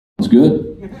It's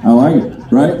good. I like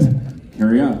it, right?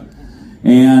 Carry on.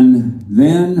 And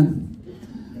then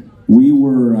we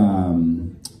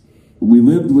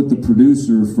lived with the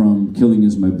producer from Killing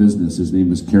Is My Business. His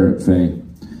name is Carrot Faye.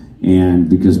 And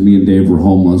because me and Dave were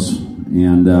homeless,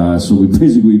 and so we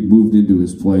basically moved into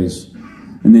his place.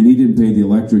 And then he didn't pay the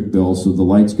electric bill, so the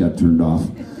lights got turned off.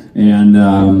 And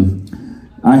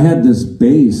I had this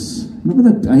bass.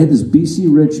 Remember that? I had this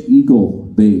BC Rich Eagle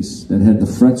bass that had the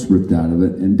frets ripped out of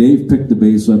it. And Dave picked the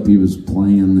bass up. He was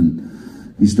playing, and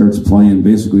he starts playing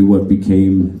basically what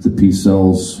became the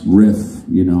P-Cells riff,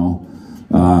 you know.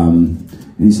 And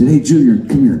he said, "Hey, Junior,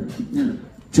 come here.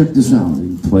 Check this out."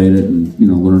 And he played it and, you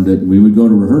know, learned it. And we would go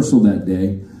to rehearsal that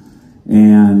day.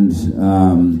 And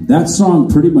that song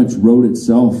pretty much wrote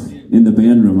itself in the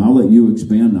band room. I'll let you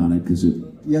expand on it because it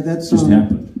just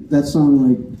happened. That song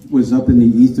like was up in the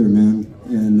ether, man,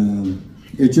 and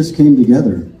it just came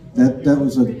together. That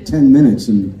was like 10 minutes,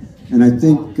 and I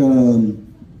think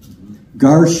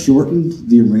Gar shortened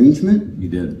the arrangement. He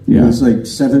did. Yeah. It was like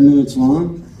 7 minutes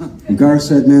long. And Gar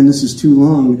said, "Man, this is too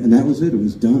long," and that was it. It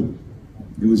was done.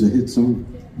 It was a hit song.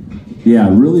 Yeah,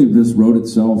 it really just wrote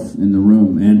itself in the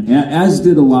room, and as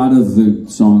did a lot of the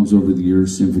songs over the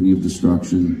years. Symphony of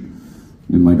Destruction,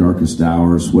 In My Darkest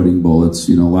Hour, Sweating Bullets.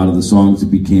 You know, a lot of the songs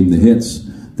that became the hits,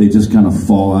 they just kind of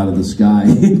fall out of the sky.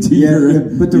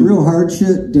 But the real hard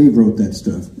shit, Dave wrote that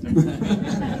stuff.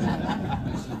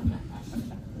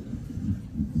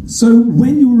 So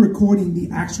when you were recording the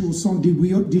actual song,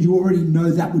 did you already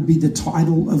know that would be the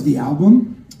title of the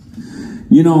album?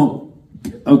 You know,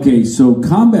 okay, so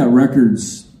Combat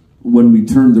Records, when we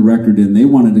turned the record in, they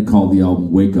wanted to call the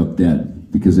album Wake Up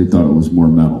Dead because they thought it was more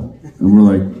metal. And we're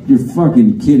like, you're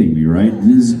fucking kidding me, right?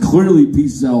 This is clearly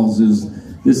P-Cells. This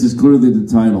is clearly the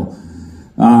title.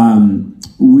 So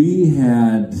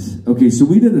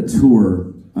we did a tour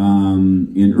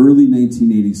in early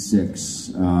 1986,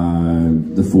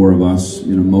 the four of us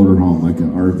in a motorhome, like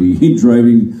an RV,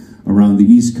 driving around the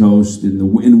East Coast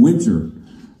in winter,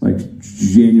 like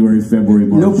January, February,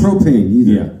 March. No propane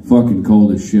either. Yeah, fucking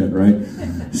cold as shit, right?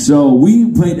 So we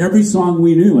played every song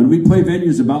we knew, and we played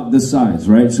venues about this size,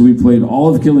 right? So we played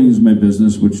all of Killing Is My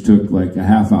Business, which took like a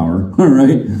half hour, all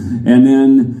right? And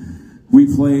then we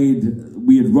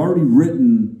had already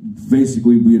written,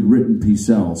 basically we had written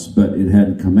P-Cells, but it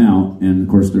hadn't come out, and of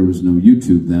course there was no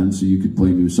YouTube then, so you could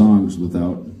play new songs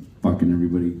without fucking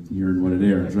everybody hearing what it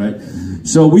airs, right?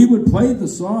 So we would play the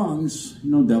songs, you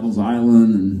know, Devil's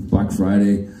Island and Black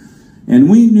Friday,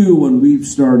 and we knew when we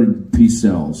started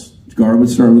P-Cells, Gar would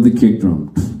start with the kick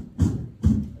drum,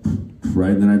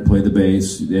 right, and then I'd play the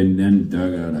bass, and then,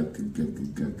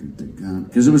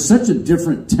 because it was such a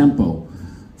different tempo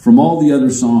from all the other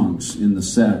songs in the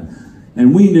set,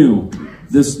 and we knew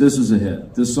this is a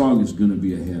hit. This song is going to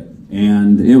be a hit,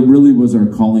 and it really was our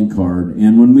calling card.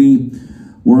 And when we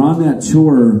were on that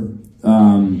tour,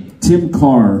 Tim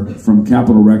Carr from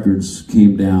Capitol Records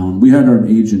came down. We had our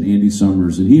agent, Andy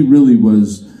Summers, and he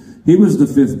was the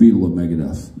fifth Beatle of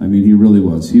Megadeth. I mean, he really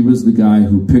was. He was the guy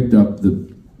who picked up the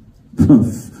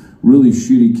really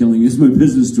shitty Killing Is My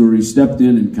Business tour. He stepped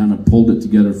in and kind of pulled it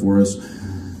together for us.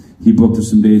 He booked us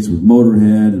some dates with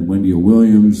Motorhead and Wendy O.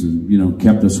 Williams, and, you know,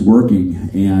 kept us working.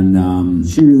 And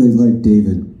she really liked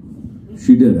David.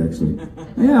 She did, actually.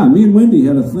 Yeah, me and Wendy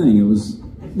had a thing. It was.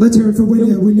 Let's hear it for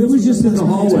Wendy. It was just in the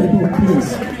hallway.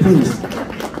 Please.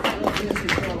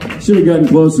 Should have gotten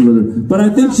closer with her, but I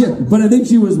think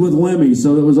she was with Lemmy,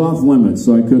 so it was off limits.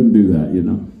 So I couldn't do that, you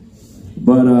know.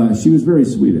 But she was very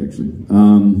sweet, actually.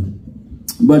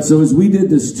 But so as we did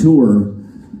this tour,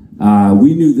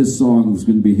 we knew this song was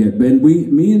going to be a hit. But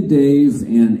me and Dave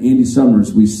and Andy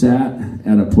Summers, we sat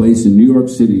at a place in New York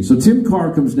City. So Tim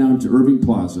Carr comes down to Irving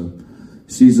Plaza,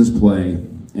 sees us play,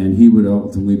 and he would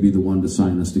ultimately be the one to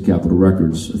sign us to Capitol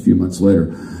Records a few months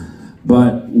later.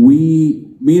 But me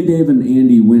and Dave and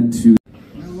Andy went to...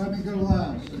 Now let me go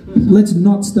last. Let's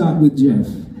not start with Jeff.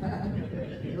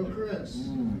 Go Chris.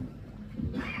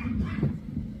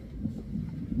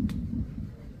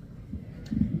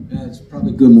 It's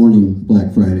probably Good Morning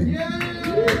Black Friday.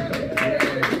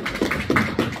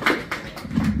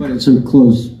 But it's so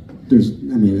close.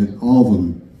 All of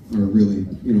them are really,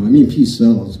 you know, I mean,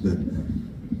 P-Cells, but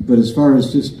as far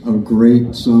as just a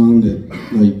great song that,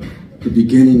 like, the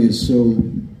beginning is so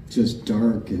just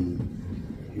dark, and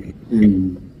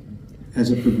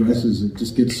as it progresses, it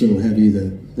just gets so heavy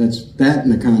that's that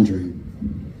and The Conjuring.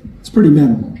 It's pretty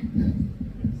metal. Yeah.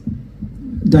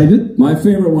 David? My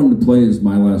favorite one to play is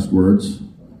My Last Words,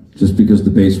 just because the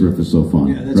bass riff is so fun,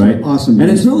 Yeah, that's right? awesome. And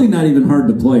it's really not even hard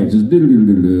to play. It's just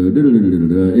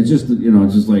it's just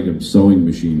it's just like a sewing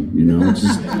machine,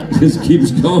 It just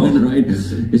keeps going, right?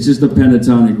 It's just a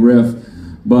pentatonic riff.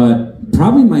 But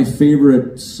probably my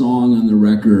favorite song on the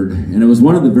record, and it was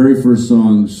one of the very first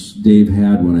songs Dave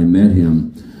had when I met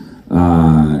him,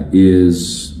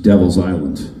 is Devil's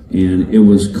Island, and it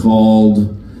was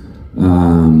called.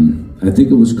 I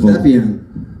think it was called Papillon.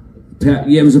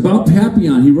 Yeah, it was about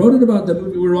Papillon. He wrote it about the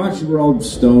movie. We were all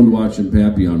stoned watching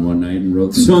Papillon one night and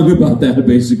wrote the song about that,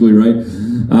 basically, right?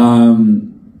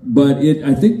 But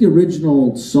I think the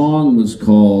original song was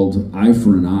called Eye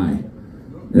for an Eye.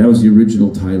 That was the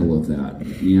original title of that,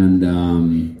 and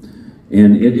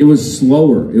it was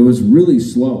slower. It was really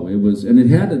slow. And it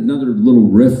had another little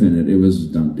riff in it. It was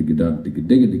dun digga dun digga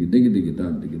digga digga digga digga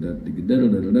dun digga dun digga da da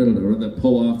da da da, or that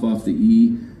pull off the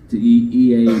E to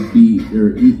E A B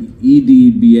or E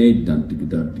D B A dun digga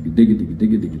dun digga digga digga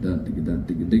digga digga dun digga dun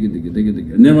digga digga digga digga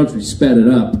digga. And then once we sped it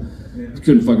up,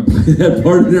 couldn't fucking play that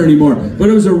part in there anymore. But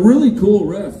it was a really cool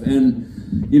riff, and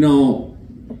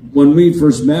when we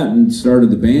first met and started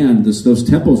the band, those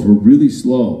tempos were really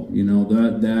slow.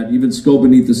 That even Skull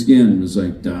Beneath the Skin was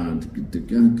like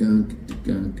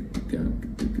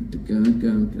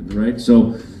right.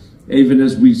 So even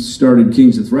as we started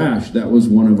Kings of Thrash, that was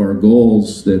one of our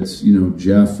goals. That's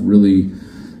Jeff really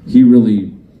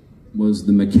was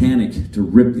the mechanic to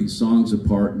rip these songs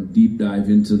apart and deep dive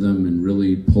into them and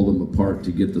really pull them apart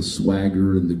to get the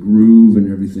swagger and the groove and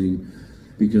everything.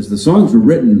 Because the songs were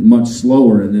written much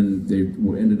slower, and then they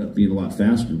ended up being a lot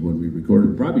faster when we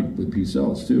recorded. Probably with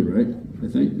P-Cells too, right? I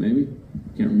think, maybe?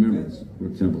 Can't remember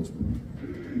what tempos.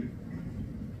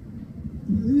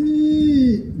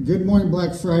 Good Morning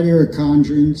Black Friday or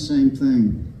Conjuring, same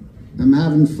thing. I'm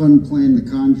having fun playing the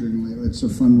Conjuring lately. It's a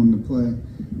fun one to play.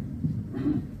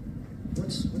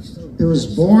 It was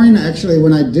boring. Actually,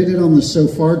 when I did it on the So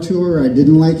Far tour, I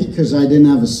didn't like it because I didn't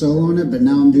have a solo on it, but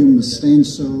now I'm doing Mustaine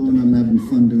solo, and I'm having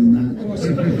fun doing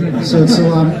that. So it's a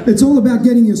lot. It's all about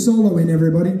getting your solo in,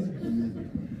 everybody.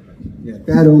 Yeah,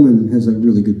 Bad Omen has a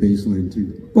really good bass line,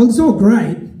 too. Well, it's all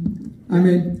great. I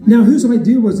mean, now whose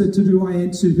idea was it to do I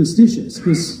Ain't Superstitious?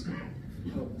 Because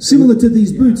similar to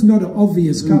these boots, not an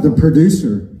obvious cover. The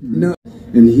producer. No.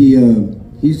 And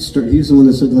he's the one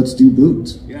that said, let's do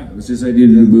Boots. Yeah, it was his idea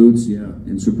to do Boots,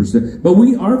 and Superstar. But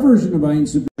our version of I Ain't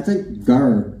Super. I think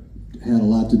Gar had a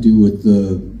lot to do with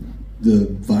the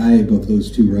vibe of those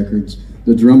two records.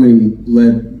 The drumming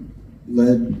led.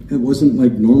 It wasn't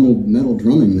like normal metal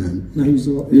drumming then. No, he was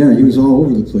all, he was all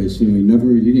over the place. He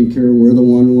didn't care where the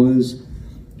one was.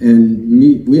 And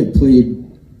we had played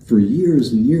for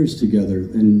years and years together,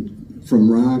 and from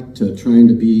rock to trying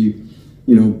to be,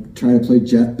 try to play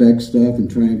Jeff Beck stuff and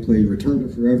try and play Return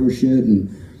to Forever shit. And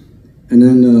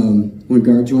then when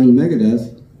Gar joined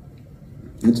Megadeth,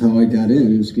 that's how I got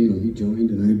in. It was, he joined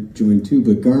and I joined too.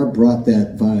 But Gar brought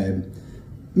that vibe.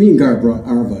 Me and Gar brought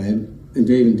our vibe, and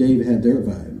Dave had their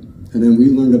vibe. And then we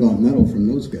learned about metal from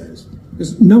those guys.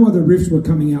 Because no other riffs were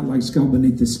coming out like Skull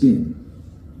Beneath the Skin.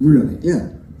 Really. Yeah.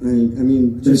 I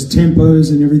mean... Those tempos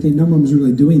and everything, no one was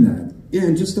really doing that. Yeah,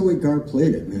 and just the way Gar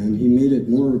played it, man. He made it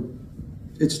more...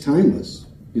 It's timeless,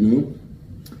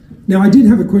 Now, I did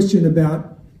have a question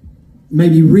about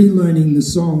maybe relearning the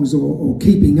songs or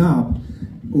keeping up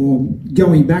or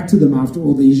going back to them after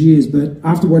all these years. But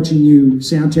after watching you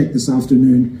soundcheck this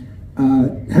afternoon,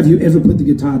 have you ever put the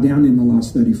guitar down in the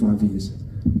last 35 years?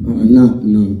 No.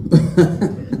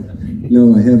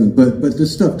 No, I haven't. But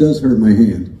this stuff does hurt my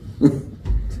hand.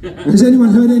 Has anyone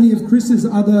heard any of Chris's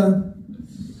other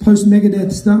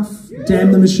post-Megadeth stuff? Yeah.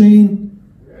 Damn the Machine?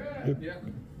 Yeah.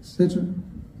 Etc.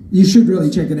 You should really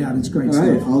check it out. It's great all stuff.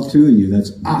 Right, all two of you.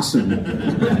 That's awesome.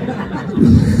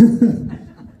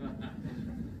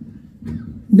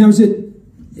 Now,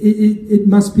 it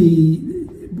must be...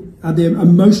 Are there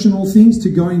emotional things to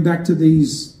going back to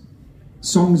these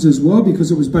songs as well? Because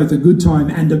it was both a good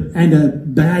time and a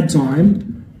bad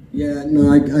time. Yeah, no,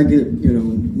 I get,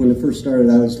 when it first started,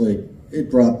 I was like,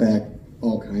 it brought back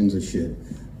all kinds of shit.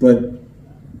 But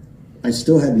I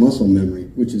still had muscle memory,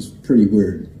 which is pretty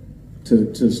weird.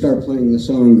 To start playing the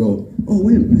song and go, oh,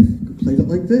 wait a minute, I played it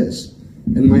like this.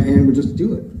 And my hand would just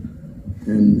do it.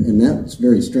 And that's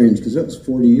very strange, because that was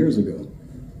 40 years ago.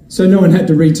 So no one had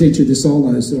to reteach you the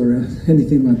solos or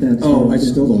anything like that? Oh, I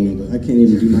still don't know that. I can't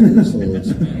even do my own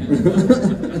solos.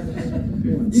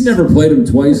 You never played them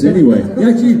twice anyway.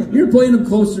 Actually, you're playing them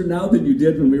closer now than you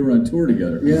did when we were on tour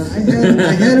together. Yeah, I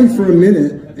had him for a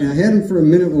minute. And I had him for a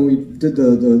minute when we did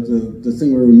the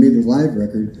thing where we made the live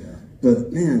record. Yeah.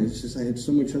 But man, it's just I had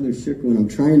so much other shit going. I'm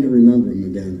trying to remember him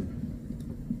again.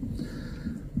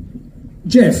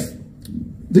 Jeff,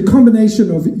 the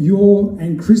combination of your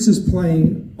and Chris's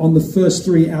playing on the first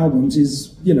 3 albums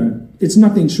is, you know, it's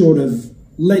nothing short of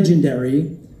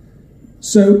legendary.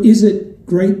 So is it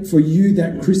great for you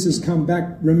that Chris has come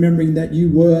back, remembering that you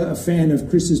were a fan of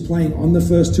Chris's playing on the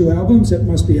first 2 albums? It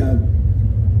must be a...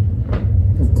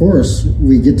 Of course,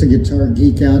 we get to Guitar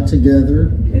Geek Out together,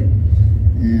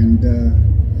 and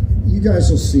you guys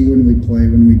will see when we play,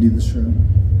 when we do the show.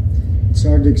 It's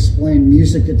hard to explain.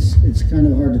 Music, it's kind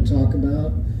of hard to talk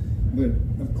about, but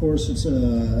of course it's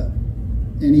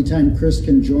anytime Chris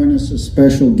can join us as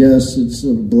special guest, it's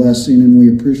a blessing, and we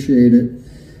appreciate it,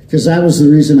 because that was the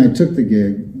reason I took the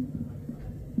gig.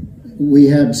 We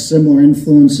had similar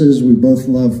influences. We both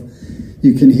love,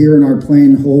 you can hear in our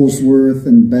playing Holsworth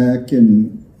and Beck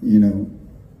and, you know,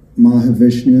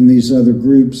 Mahavishnu and these other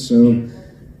groups. So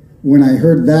when I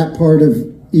heard that part of,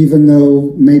 even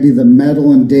though maybe the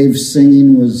metal and Dave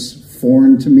singing was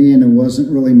foreign to me and it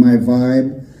wasn't really my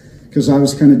vibe, because I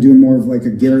was kind of doing more of like a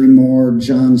Gary Moore,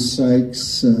 John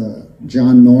Sykes,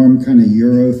 John Norm kind of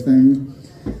Euro thing.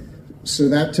 So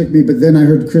that took me, but then I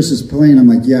heard Chris's playing, I'm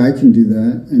like, yeah, I can do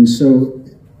that. And so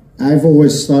I've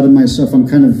always thought of myself, I'm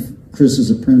kind of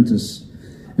Chris's apprentice.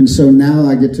 And so now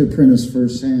I get to apprentice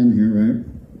firsthand here, right?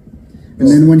 And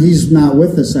then when he's not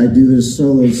with us, I do his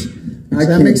solos.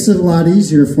 That makes it a lot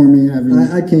easier for me.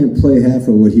 I can't play half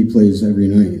of what he plays every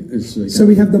night. It's like, so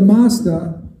we have the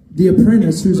master, the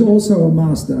apprentice, who's also a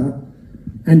master,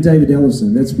 and David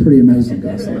Ellefson. That's pretty amazing,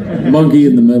 guys. Monkey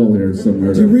in the middle here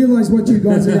somewhere. Do you realize what you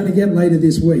guys are going to get later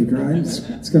this week, right?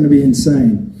 It's going to be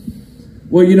insane.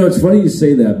 Well, you know, it's funny you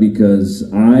say that, because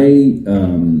I,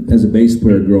 as a bass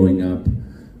player growing up,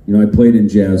 you know, I played in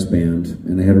jazz band,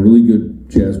 and I had a really good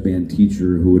jazz band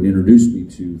teacher who would introduce me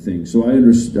to things. So I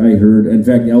heard, in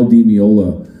fact, Al Di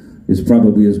Meola is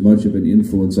probably as much of an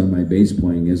influence on my bass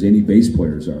playing as any bass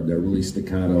players are. They're really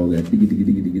staccato, that diggy, diggy,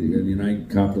 diggy, diggy, and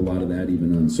I copped a lot of that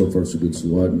even on So Far So Good So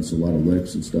What, and it's a lot of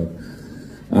licks and stuff.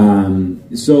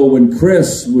 So when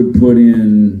Chris would put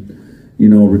in, you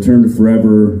know, Return to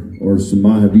Forever or some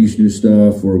Mahavishnu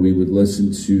stuff, or we would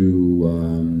listen to,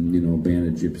 you know, Band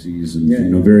of Gypsies and, you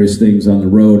know, various things on the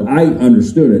road, I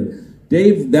understood it.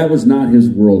 Dave, that was not his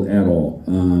world at all.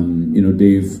 You know,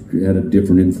 Dave had a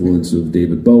different influence of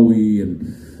David Bowie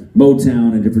and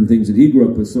Motown and different things that he grew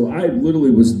up with. So I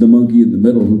literally was the monkey in the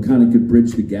middle who kind of could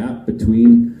bridge the gap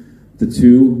between the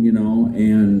two, you know,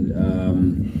 and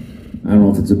I don't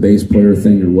know if it's a bass player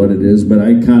thing or what it is, but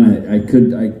I was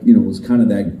kind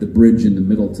of the bridge in the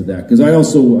middle to that. Because I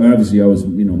also, obviously I was,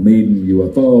 you know, Maiden,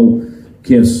 UFO,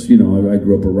 Kiss, you know, I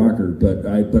grew up a rocker, but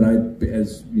I,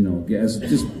 as you know, as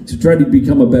just to try to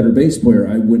become a better bass player,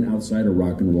 I went outside of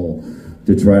rock and roll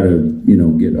to try to, you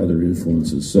know, get other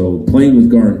influences. So playing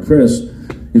with Gar and Chris,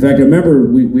 in fact, I remember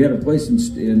we had a place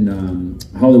in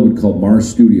Hollywood called Mars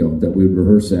Studio that we would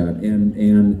rehearse at, and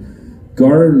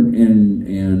Gar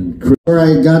and Chris. Where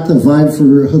I got the vibe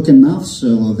for Hook and Mouth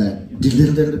solo,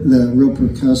 the real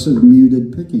percussive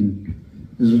muted picking.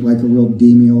 Is it like a real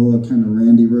Di Meola kind of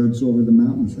Randy Rhoads over the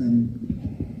mountain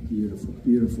thing? Beautiful,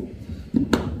 beautiful.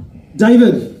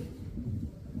 David.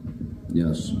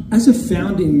 Yes. As a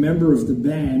founding member of the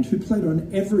band who played on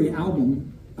every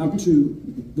album up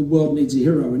to The World Needs a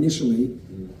Hero initially,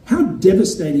 how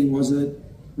devastating was it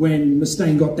when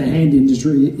Mustaine got the hand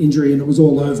injury and it was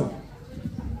all over?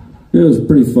 It was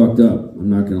pretty fucked up, I'm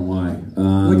not going to lie.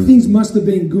 Like, things must have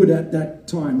been good at that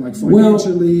time, like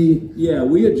financially. Well, yeah,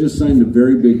 we had just signed a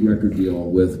very big record deal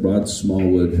with Rod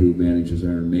Smallwood, who manages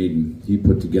Iron Maiden. He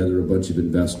put together a bunch of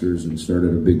investors and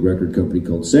started a big record company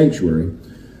called Sanctuary.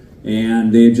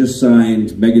 And they had just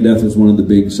signed, Megadeth was one of the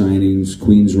big signings,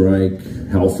 Queensryche,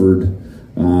 Halford.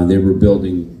 They were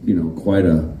building, you know, quite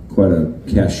a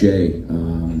cachet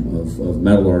of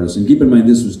metal artists. And keep in mind,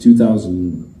 this was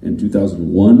 2000 and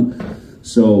 2001.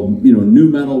 So, you know,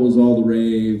 new metal was all the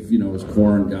rave. You know, it was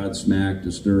Korn, Godsmack,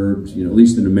 Disturbed. You know, at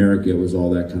least in America, it was all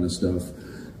that kind of stuff.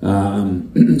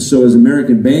 So as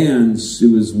American bands,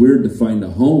 it was weird to find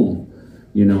a home,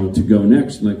 you know, to go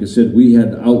next. And like I said, we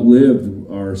had outlived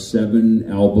our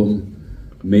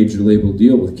 7-album major label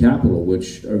deal with Capitol,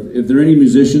 which, if there are any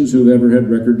musicians who have ever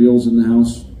had record deals in the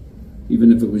house,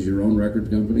 even if it was your own record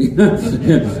company,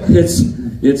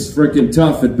 it's freaking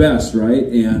tough at best, right?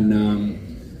 And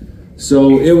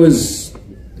so it was,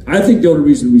 I think the only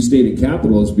reason we stayed at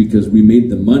Capitol is because we made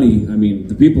the money. I mean,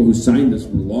 the people who signed us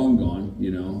were long gone, you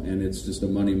know, and it's just a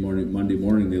Monday morning,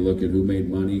 they look at who made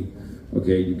money.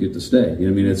 Okay, you get to stay. You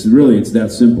know, I mean, it's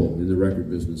that simple in the record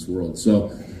business world. So,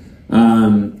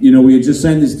 you know, we had just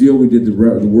signed this deal. We did the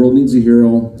World Needs a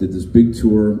Hero, did this big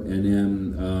tour, and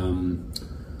then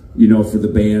you know, for the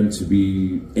band to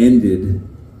be ended,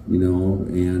 you know,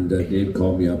 and Dave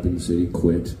called me up and said he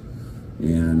quit.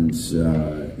 And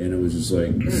it was just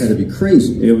like, That had to be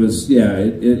crazy. it was, yeah,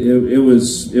 it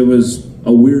was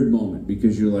a weird moment,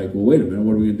 because you're like, well, wait a minute,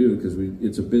 what are we gonna do? Because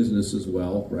it's a business as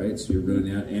well, right? So you're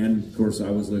doing that, and of course I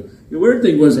was like, the weird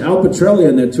thing was Al Petrelli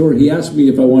on that tour, he asked me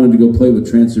if I wanted to go play with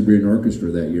Trans-Siberian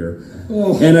Orchestra that year,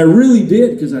 and I really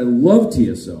did, because I love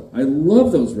TSO, I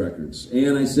love those records,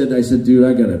 and I said, dude,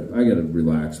 I gotta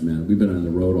relax, man. We've been on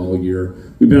the road all year.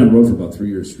 We've been on the road for about 3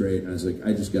 years straight, and I was like,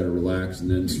 I just gotta relax.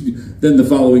 And then the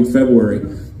following February,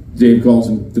 Dave calls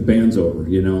and the band's over,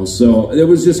 you know. So it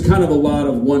was just kind of a lot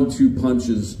of 1-2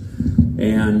 punches.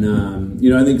 And, you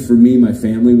know, I think for me, my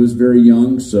family was very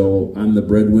young, so I'm the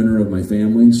breadwinner of my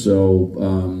family. So,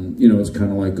 you know, it's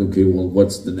kind of like, okay, well,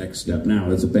 what's the next step now?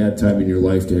 It's a bad time in your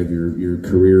life to have your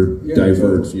career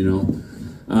diverge, you know.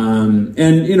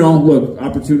 And, you know, look,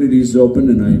 opportunities opened,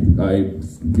 and I,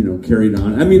 you know, carried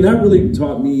on. I mean, that really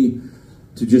taught me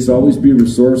to just always be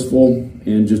resourceful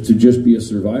and just be a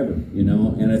survivor, you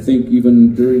know. And I think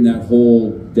even during that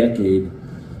whole decade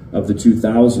of the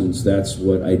 2000s, that's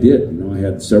what I did. You know, I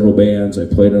had several bands. I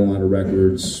played on a lot of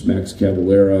records, Max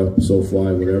Cavalera,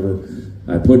 Soulfly, whatever.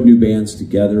 I put new bands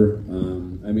together.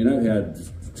 I mean, I've had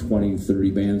 20,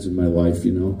 30 bands in my life,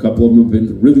 you know. A couple of them have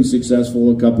been really successful,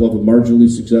 a couple of them marginally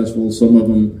successful, some of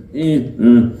them,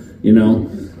 you know.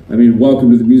 I mean,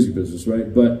 welcome to the music business,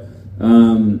 right? But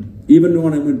even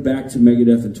when I went back to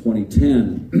Megadeth in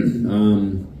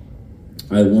 2010,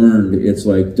 I learned it's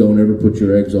like, don't ever put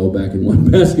your eggs all back in one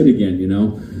basket again, you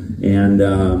know? And,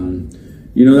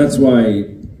 you know, that's why,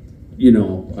 you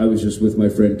know, I was just with my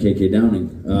friend KK Downing,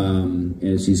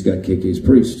 and he's got KK's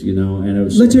Priest, you know, and it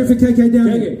was... Let's hear for KK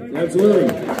Downing. KK, absolutely,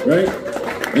 right?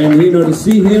 And, you know, to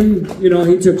see him, you know,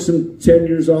 he took some 10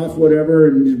 years off, whatever,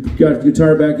 and got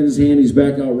guitar back in his hand. He's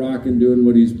back out rocking, doing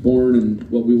what he's born and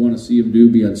what we want to see him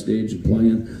do, be on stage and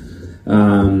playing.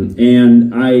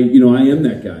 And I, you know, I am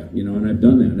that guy, you know, and I've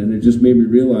done that. And it just made me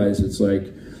realize it's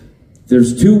like,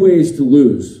 there's 2 ways to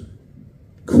lose: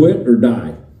 quit or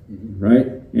die, right?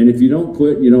 And if you don't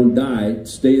quit, you don't die,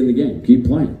 stay in the game, keep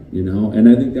playing, you know? And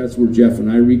I think that's where Jeff and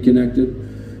I reconnected.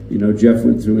 You know, Jeff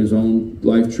went through his own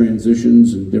life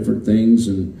transitions and different things,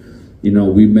 and, you know,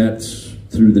 we met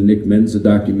through the Nick Menza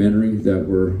documentary that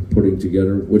we're putting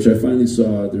together, which I finally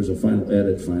saw. There's a final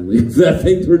edit, finally, of that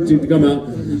thing to come out.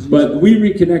 But we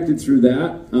reconnected through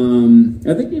that.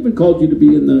 I think I even called you to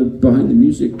be in the Behind the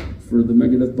Music, for the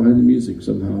Megadeth Behind the Music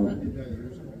somehow.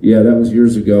 Yeah, that was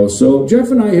years ago. So Jeff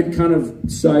and I had kind of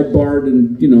sidebarred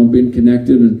and, you know, been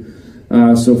connected, and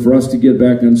so for us to get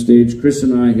back on stage, Chris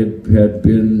and I had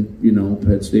been, you know,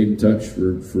 had stayed in touch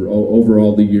for over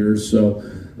all the years. So,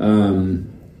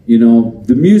 you know,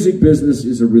 the music business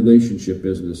is a relationship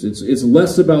business. It's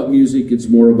less about music, it's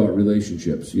more about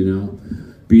relationships, you know.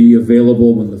 Be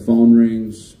available when the phone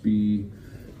rings, be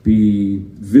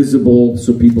visible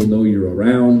so people know you're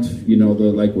around. You know,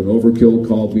 like when Overkill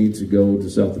called me to go to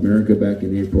South America back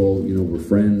in April, you know, we're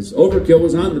friends. Overkill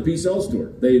was on the Peace Elves tour.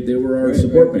 They were our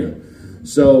support band.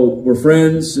 So we're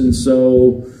friends, and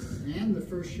so... And the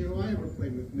first show I ever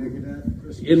played with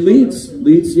Megadeth. It leads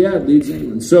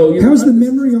England. So, you how's the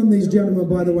memory on these gentlemen,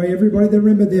 by the way? Everybody, they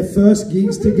remember their first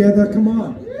gigs together? Come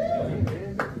on.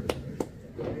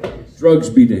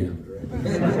 Drugs be damned.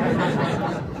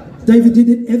 David, did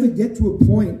it ever get to a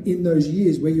point in those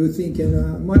years where you were thinking,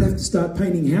 I might have to start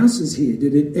painting houses here?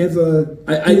 Did it ever...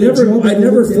 I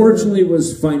never fortunately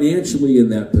was financially in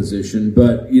that position,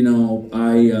 but, you know,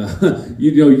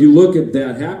 you look at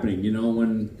that happening, you know,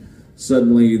 when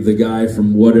suddenly the guy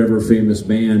from whatever famous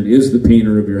band is the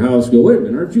painter of your house, go, wait a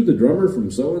minute, aren't you the drummer from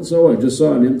so-and-so? I just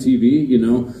saw on MTV, you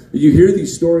know. You hear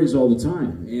these stories all the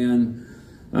time, and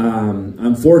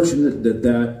I'm fortunate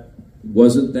that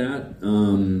wasn't that.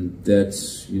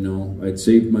 That's, you know, I'd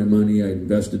saved my money, I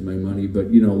invested my money,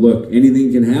 but, you know, look,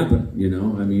 anything can happen, you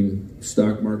know. I mean,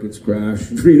 stock markets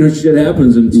crash, you know, shit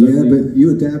happens. And yeah, but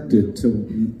you adapted to,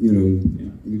 you know,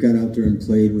 you got out there and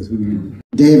played with who you...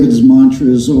 David's mantra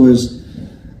is always,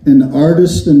 an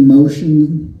artist in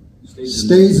motion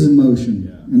stays in motion.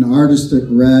 Yeah. An artist at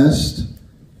rest...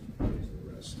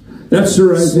 That's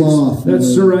Sir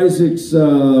Isaac's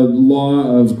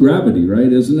law of gravity,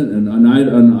 right? Isn't it? An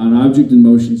object in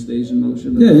motion stays in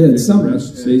motion. Yeah, it's something.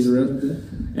 Rest stays at rest.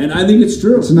 And I think it's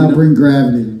true. It's not bring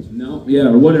gravity. No, yeah,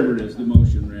 or whatever it is, the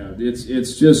motion. Yeah,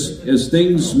 it's just as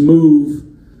things move,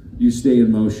 you stay in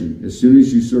motion. As soon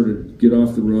as you sort of get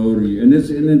off the road,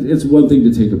 it's one thing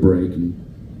to take a break and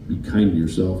be kind to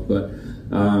yourself, but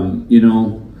you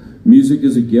know, music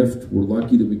is a gift. We're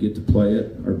lucky that we get to play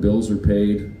it. Our bills are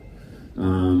paid.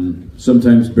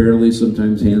 Sometimes barely,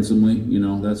 sometimes handsomely. You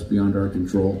know, that's beyond our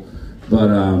control. But,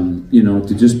 you know,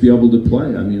 to just be able to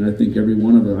play. I mean, I think every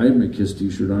one of them, I have my KISS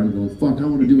t-shirt on going, fuck, I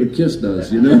want to do what KISS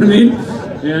does, you know what I mean?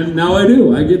 And now I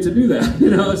do. I get to do that, you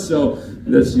know? So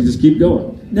you just keep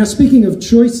going. Now, speaking of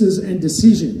choices and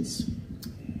decisions,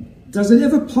 does it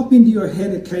ever pop into your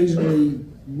head occasionally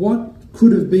what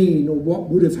could have been or what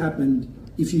would have happened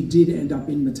if you did end up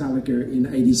in Metallica in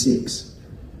 '86?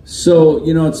 So,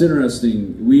 you know, it's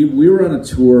interesting. We were on a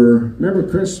tour. Remember,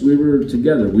 Chris? We were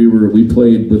together. We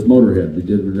played with Motorhead.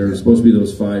 There were supposed to be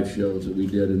those 5 shows that we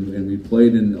did, and we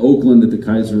played in Oakland at the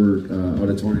Kaiser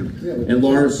Auditorium. Yeah, and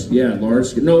Lars,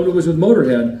 no, it was with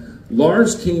Motorhead.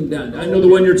 Lars came down. I know the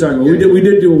one you're talking about. We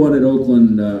did do one at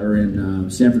Oakland or in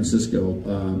San Francisco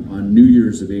on New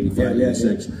Year's of '85,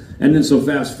 '86. And then so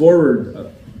fast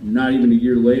forward, not even a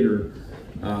year later,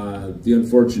 the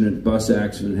unfortunate bus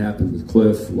accident happened with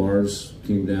Cliff. Lars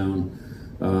came down,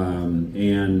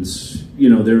 and you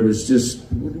know,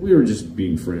 we were just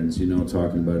being friends, you know,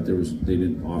 talking about it. They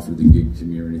didn't offer the gig to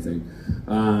me or anything,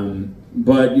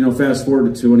 but you know, fast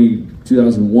forward to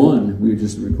 2001, we had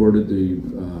just recorded the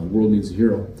World Needs a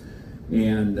Hero,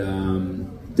 and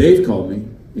Dave called me,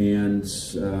 and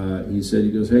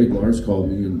he goes, hey, Lars called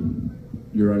me, and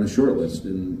you're on a short list,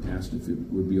 and asked if it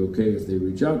would be okay if they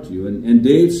reach out to you. And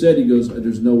Dave said, he goes,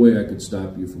 there's no way I could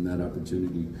stop you from that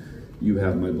opportunity. You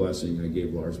have my blessing. I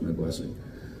gave Lars my blessing.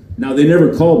 Now, they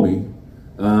never called me,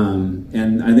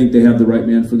 and I think they have the right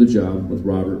man for the job with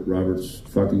Robert. Robert's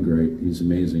fucking great. He's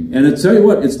amazing. And I tell you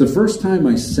what, it's the first time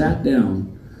I sat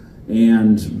down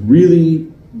and really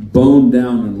boned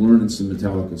down on learning some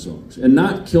Metallica songs, and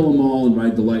not Kill 'Em All and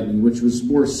Ride the Lightning, which was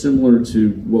more similar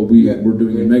to what we were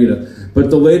doing in Megadeth, but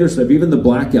the later stuff, even the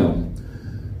Black Album,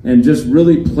 and just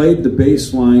really played the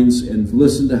bass lines and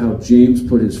listened to how James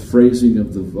put his phrasing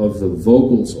of the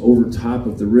vocals over top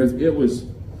of the riff. It was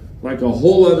like a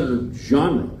whole other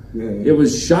genre. It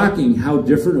was shocking how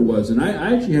different it was, and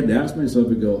I actually had to ask myself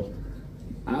to go,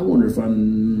 I wonder if I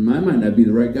might not be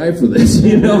the right guy for this,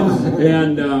 you know?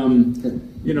 And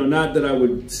you know, not that I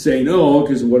would say no,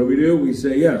 because what do? We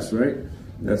say yes, right?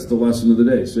 That's the lesson of the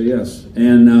day, say yes.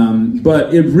 And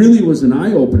but it really was an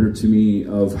eye-opener to me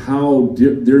of how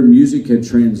their music had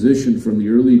transitioned from the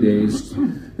early days,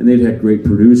 and they'd had great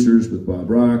producers with Bob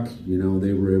Rock. You know,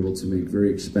 they were able to make very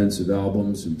expensive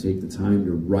albums and take the time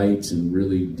to write and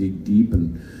really dig deep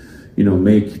and, you know,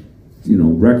 make, you know,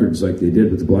 records like they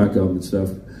did with the Black Album and stuff.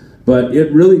 But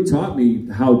it really taught me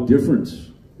how different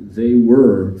they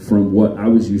were from what I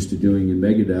was used to doing in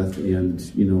Megadeth, and,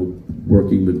 you know,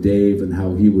 working with Dave and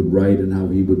how he would write and how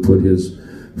he would put his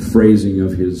phrasing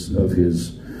of his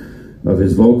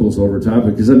vocals over top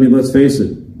it. Because, I mean, let's face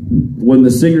it, when the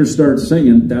singer starts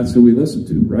singing, that's who we listen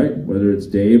to, right? Whether it's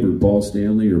Dave or Paul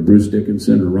Stanley or Bruce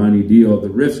Dickinson or Ronnie Dio, the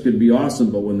riffs could be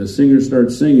awesome, but when the singer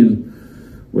starts singing,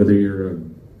 whether you're a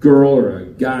girl or a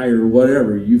guy or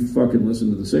whatever, you fucking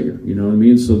listen to the singer, you know what I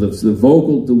mean? So that's the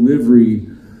vocal delivery.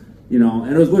 You know,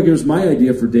 and it was my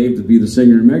idea for Dave to be the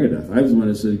singer in Megadeth. I was the one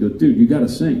that said, dude, you got to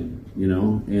sing, you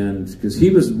know, and because he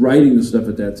was writing the stuff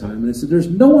at that time, and I said, there's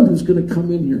no one who's going to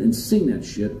come in here and sing that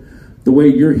shit the way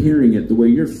you're hearing it, the way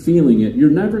you're feeling it. You're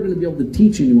never going to be able to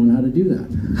teach anyone how to do that.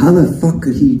 How the fuck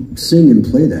could he sing and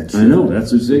play that shit? I know,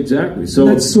 that's exactly. So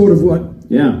that's sort of what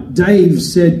Dave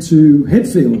said to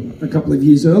Hetfield a couple of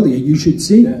years earlier. You should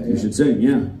sing. You should sing,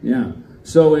 yeah.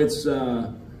 So it's...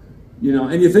 you know,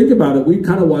 and you think about it, we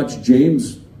kind of watched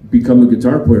James become a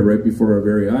guitar player right before our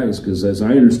very eyes, because as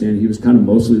I understand, he was kind of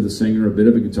mostly the singer, a bit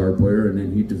of a guitar player, and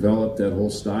then he developed that whole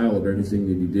style of everything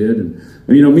that he did. And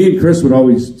you know, me and Chris would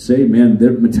always say, man,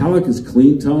 Metallica's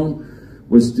clean tone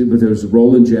was, there's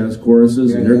Roland jazz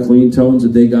choruses and their clean tones that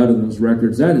they got in those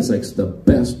records. That is like the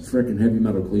best freaking heavy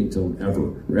metal clean tone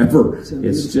ever.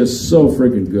 It's just so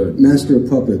freaking good. Master of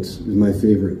Puppets is my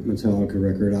favorite Metallica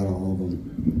record out of all of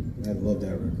them. I love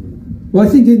that record. Well, I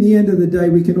think in the end of the day,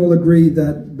 we can all agree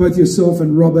that both yourself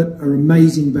and Robert are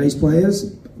amazing bass players,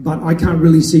 but I can't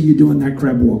really see you doing that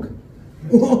crab walk.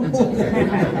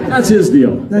 That's his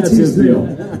deal. That's his deal.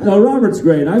 No, Robert's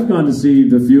great. I've gone to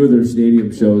see a few of their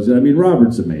stadium shows. I mean,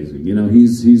 Robert's amazing. You know,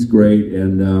 he's great,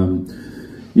 and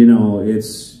you know,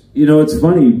 it's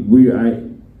funny.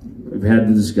 I've had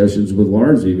the discussions with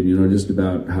Lars even, you know, just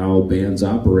about how bands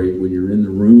operate when you're in the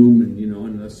room, and you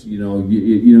know,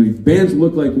 bands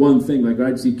look like one thing. Like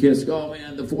I'd see Kiss, oh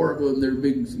man, the 4 of them, they're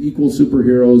big equal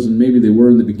superheroes, and maybe they were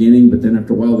in the beginning, but then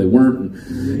after a while they weren't,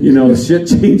 and you know, shit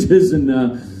changes, and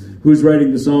who's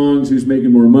writing the songs, who's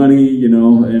making more money, you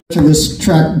know. And to this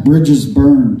track, Bridges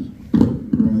Burned,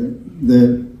 right,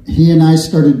 that he and I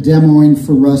started demoing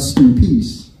for Rust in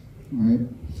Peace, right?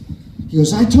 He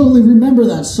goes, I totally remember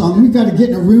that song. We've got to get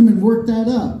in a room and work that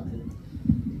up.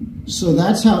 So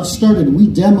that's how it started. We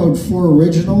demoed 4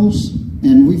 originals,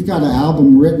 and we've got an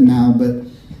album written now, but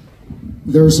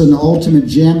there's an ultimate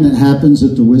jam that happens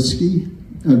at the Whiskey,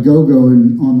 a go-go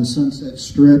on the Sunset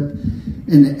Strip,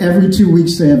 and every 2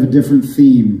 weeks they have a different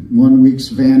theme. 1 week's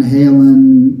Van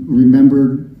Halen.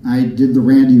 Remember, I did the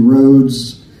Randy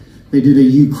Rhoads. They did a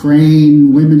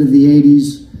Ukraine, Women of the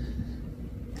 80s.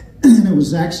 And it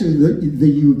was actually the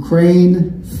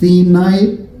Ukraine theme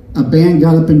night. A band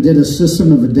got up and did a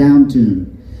System of a Down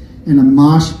tune. And a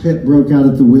mosh pit broke out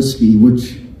at the Whiskey,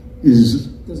 which is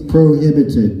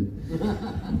prohibited.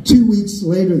 2 weeks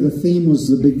later, the theme was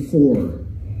the Big Four.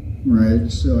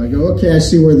 Right? So I go, okay, I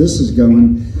see where this is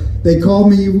going. They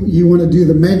called me, you want to do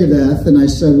the Megadeth? And I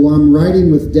said, well, I'm writing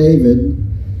with David.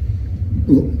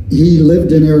 He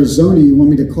lived in Arizona. You want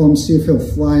me to call him, see if he'll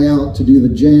fly out to do the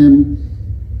jam?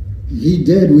 He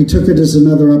did. We took it as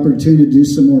another opportunity to do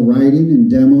some more writing and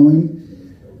demoing.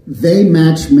 They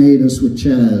match made us with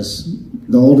Chaz,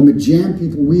 the Ultimate Jam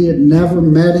people. We had never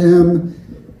met him,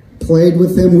 played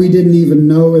with him. We didn't even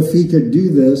know if he could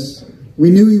do this. We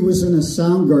knew he was in a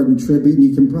Soundgarden tribute, and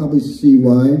you can probably see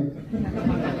why.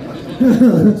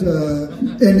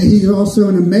 And he's also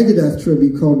in a Megadeth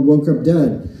tribute called Woke Up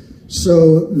Dead.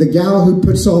 So the gal who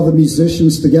puts all the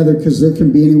musicians together, because there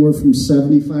can be anywhere from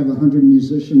 75, 100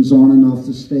 musicians on and off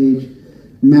the stage,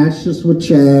 matched us with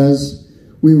Chaz.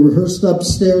 We rehearsed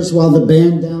upstairs while the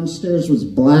band downstairs was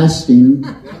blasting.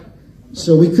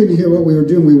 So we couldn't hear what we were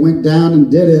doing. We went down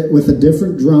and did it with a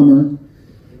different drummer.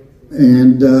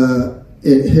 And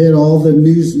it hit all the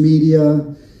news media,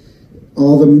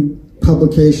 all the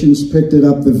publications picked it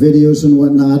up, the videos and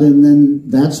whatnot, and then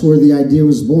that's where the idea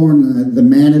was born. The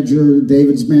manager,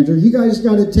 David's manager, you guys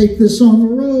got to take this on the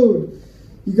road.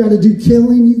 You got to do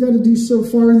Killing. You got to do So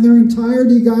Far in Their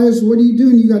Entirety, guys. What are you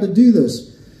doing? You got to do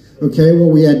this. Okay, well,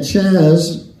 we had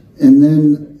Chaz, and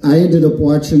then I ended up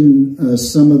watching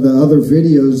some of the other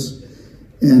videos,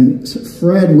 and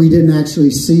Fred, we didn't actually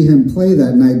see him play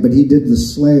that night, but he did the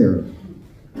Slayer.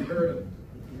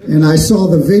 And I saw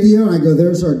the video, and I go,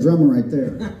 there's our drummer right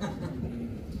there.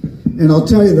 And I'll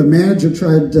tell you, the manager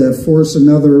tried to force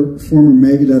another former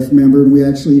Megadeth member, and we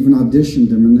actually even auditioned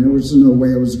him, and there was no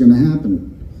way it was going to happen.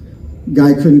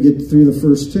 Guy couldn't get through the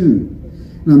first tune.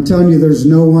 And I'm telling you, there's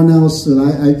no one else that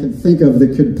I could think of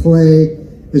that could play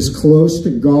as close to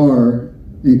Gar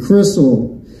and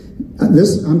Crystal.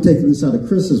 I'm taking this out of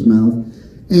Chris's mouth.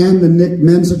 And the Nick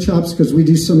Menza chops, because we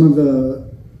do some of the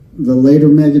later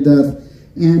Megadeth,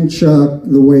 and Chuck,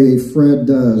 the way Fred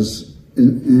does,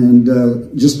 and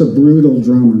just a brutal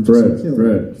drummer. Fred.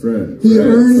 He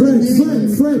earned the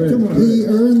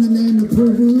name the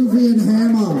Peruvian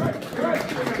Hammer.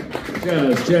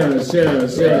 Cheers.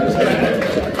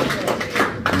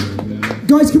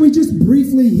 Guys, can we just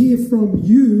briefly hear from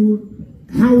you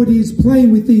how it is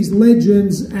playing with these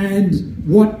legends and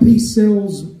what Peace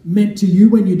Cells meant to you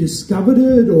when you discovered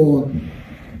it, or?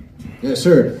 Yeah,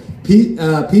 sure.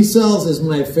 Peace Cells is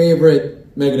my favorite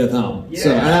Megadeth album. Yeah.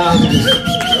 So I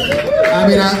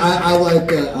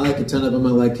like a ton of them.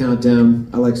 I like Countdown.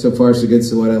 I like So Far So Good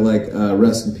So What. I like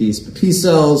Rest in Peace. But Peace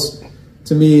Cells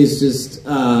to me is just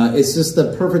it's just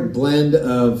the perfect blend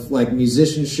of like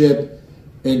musicianship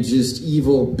and just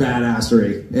evil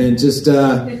badassery, and just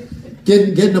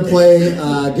getting to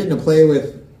play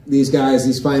with these guys,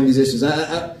 these fine musicians.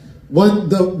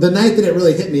 The night that it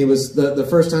really hit me was the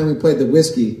first time we played the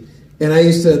Whiskey. And I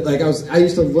used to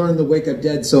learn the Wake Up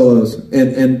Dead solos,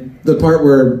 and the part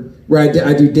where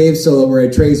I do Dave's solo where I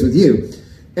trace with you,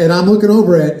 and I'm looking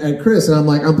over at Chris, and I'm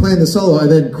like, I'm playing the solo,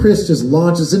 and then Chris just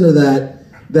launches into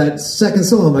that second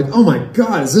solo. I'm like, oh my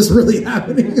God, is this really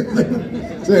happening?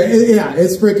 So yeah,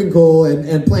 it's freaking cool,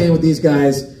 and playing with these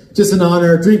guys, just an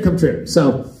honor, dream come true.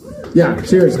 So yeah,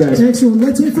 cheers, guys. Excellent.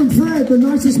 Let's hear from Fred, the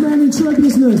nicest man in show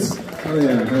business. Oh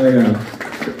yeah.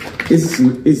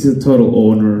 It's a total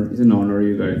honor. It's an honor.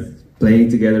 You guys playing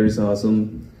together is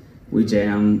awesome. We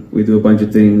jam. We do a bunch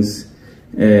of things.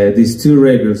 These 2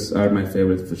 records are my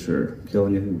favorite for sure.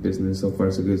 Killing It in Business, So Far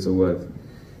So Good So What.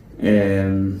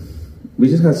 And we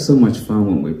just have so much fun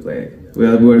when we play.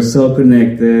 We're so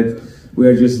connected. We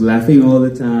are just laughing all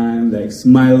the time, like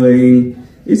smiling.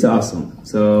 It's awesome.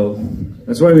 So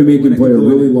that's why we make him play a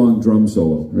really long drum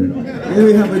solo. Right? And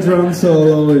we have a drum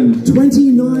solo in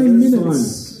 29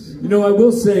 minutes. You know, I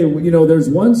will say, there's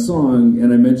one song,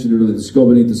 and I mentioned it earlier, "Let's Go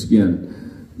Beneath the Skin."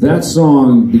 That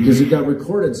song, because it got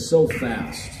recorded so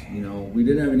fast, we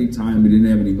didn't have any time, we didn't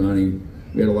have any money.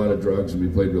 We had a lot of drugs and we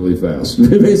played really fast.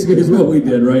 Basically is what we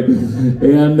did, right?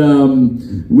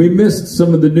 And we missed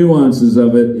some of the nuances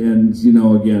of it. And, you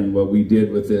know, again, what we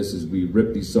did with this is we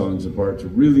ripped these songs apart to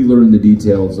really learn the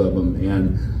details of them.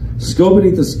 And Skull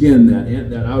Beneath the Skin, that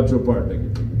outro part,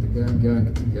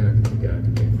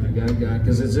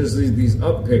 because it's just these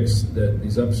up picks,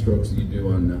 these upstrokes that you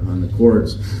do on the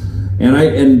chords.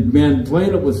 And man,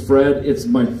 playing it with Fred, it's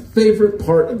my favorite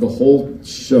part of the whole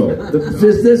show.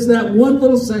 There's that one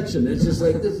little section. It's just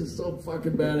like, this is so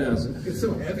fucking badass. It's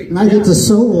so heavy. And I get to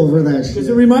solo over that shit. Because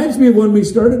it reminds me of when we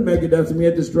started Megadeth, and we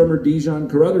had this drummer, Dijon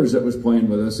Carruthers, that was playing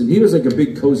with us, and he was like a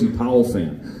big Cozy Powell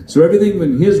fan. So everything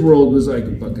in his world was like,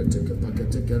 like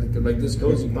this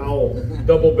Cozy Powell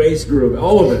double bass groove,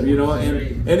 all of it, you know,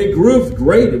 and it grooved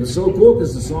great. It was so cool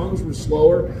because the songs were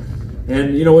slower.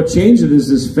 And, you know, what changed it is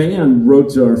this fan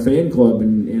wrote to our fan club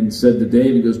and said to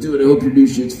Dave, he goes, dude, I hope your new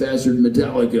shit's faster than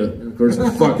Metallica. And, of course,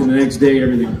 fucking the next day,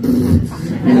 everything,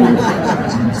 you know.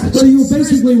 So you were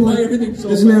basically like,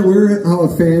 isn't that weird how a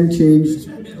fan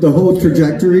changed the whole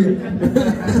trajectory?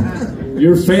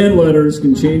 Your fan letters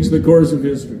can change the course of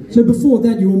history. So before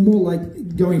that, you were more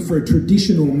like going for a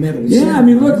traditional metal sound. Yeah, I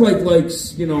mean, look, like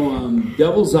you know,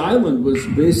 Devil's Island was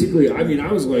basically, I mean,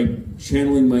 I was like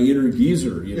channeling my inner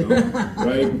geezer, you know,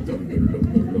 right?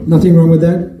 Nothing wrong with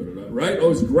that? Right? Oh, it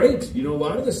was great. You know, a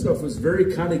lot of this stuff was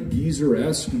very kind of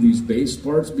geezer-esque, these bass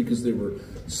parts, because they were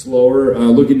slower.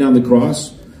 Looking Down the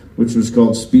Cross, which was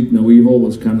called Speak No Evil,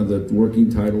 was kind of the working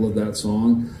title of that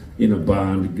song. You know,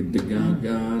 I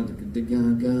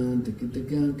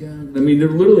mean, there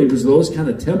literally was those kind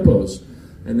of tempos,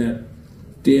 and that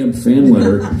damn fan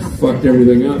letter fucked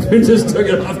everything up. It just took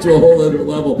it off to a whole other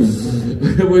level.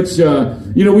 Which,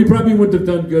 you know, we probably wouldn't have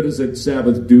done good as a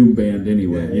Sabbath doom band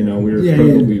anyway. You know, we were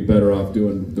probably better off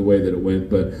doing the way that it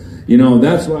went. But, you know,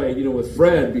 that's why, you know, with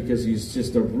Fred, because he's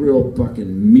just a real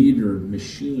fucking meter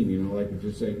machine, you know, like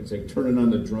it's like turning on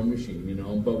the drum machine, you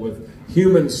know, but with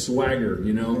human swagger,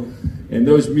 you know. And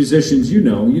those musicians, you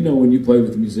know when you play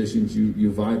with the musicians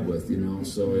you vibe with, you know.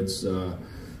 So it's,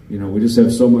 you know, we just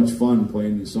have so much fun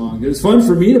playing these songs. It's fun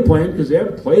for me to play them because they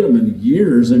haven't played them in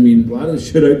years. I mean, a lot of the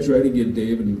shit I try to get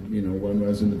Dave and, you know, when I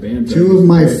was in the band. Two of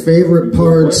my favorite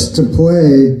parts to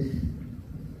play,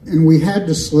 and we had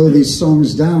to slow these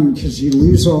songs down because you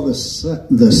lose all the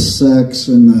sex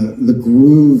and the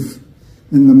groove,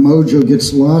 and the mojo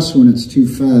gets lost when it's too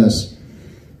fast.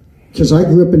 Because I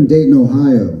grew up in Dayton,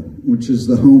 Ohio, which is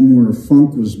the home where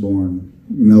funk was born.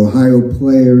 You know, Ohio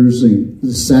Players and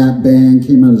the Sat Band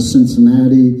came out of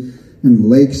Cincinnati, and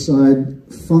Lakeside.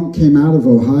 Funk came out of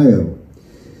Ohio.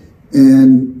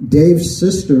 And Dave's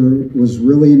sister was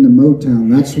really into Motown.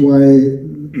 That's why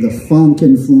the funk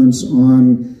influence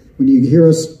on, when you hear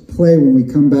us play, when we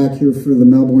come back here for the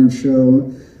Melbourne show,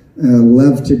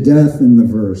 Love to Death in the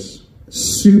verse.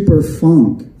 Super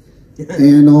funk.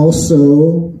 And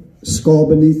also Skull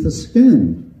Beneath the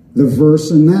Skin, the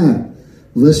verse in that.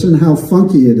 Listen how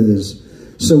funky it is.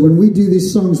 So when we do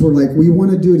these songs, we're like, we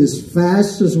want to do it as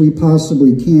fast as we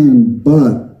possibly can,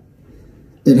 but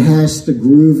it has to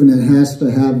groove and it has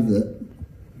to have the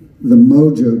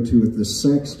mojo to it, the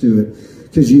sex to it.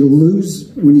 Because you lose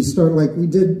when you start, like we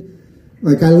did,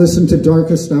 like I listened to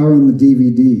Darkest Hour on the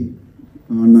DVD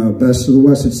on Best of the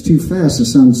West. It's too fast. It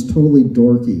sounds totally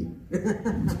dorky.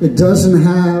 It doesn't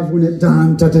have, when it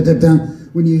dun, da, da, da, da,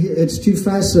 when you, it's too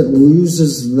fast, it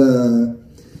loses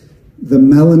the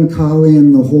melancholy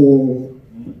and the whole,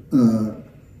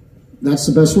 that's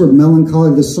the best word,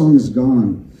 melancholy. This song is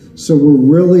gone. So we're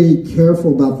really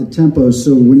careful about the tempo.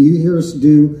 So when you hear us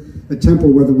do a tempo,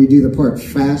 whether we do the part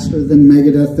faster than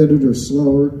Megadeth did it or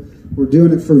slower, we're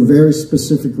doing it for a very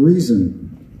specific reason,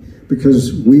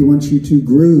 because we want you to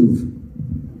groove.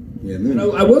 Yeah,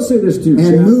 I will say this too,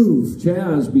 and move.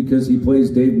 Chaz, because he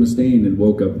plays Dave Mustaine in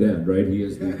Woke Up Dead, right? He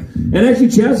is, and actually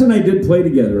Chaz and I did play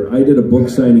together. I did a book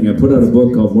signing. I put out a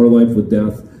book called More Life with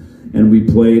Death, and we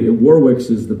played. Warwick's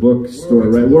is the bookstore,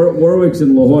 right? Warwick's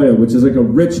in La Jolla, which is like a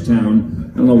rich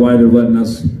town. I don't know why they're letting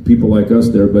us, people like us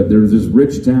there, but there's this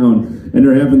rich town, and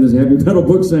they're having this heavy metal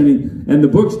book signing, and the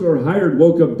bookstore hired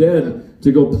Woke Up Dead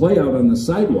to go play out on the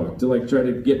sidewalk to like try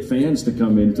to get fans to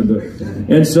come into the,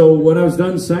 and so when I was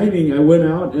done signing, I went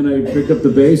out and I picked up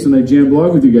the bass and I jammed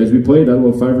along with you guys. We played, I don't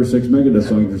know, 5 or 6 Megadeth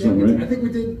songs or something, right? I think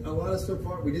we did a lot of So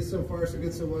Far. We did So Far, So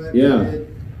Good, So What. Yeah. We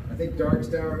did, I think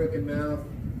Darkest Hour, Hook and Mouth,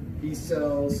 Peace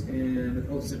Cells,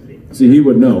 and Old Symphony. See, he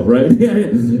would know, right?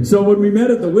 So when we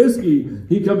met at the Whiskey,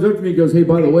 he comes up to me and goes, hey,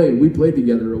 by the way, we played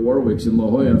together at Warwick's in La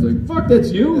Jolla. I was like, fuck, that's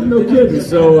you? No kidding.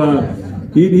 So,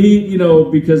 He,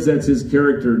 because that's his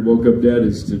character in Woke Up Dead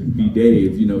is to be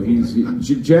Dave.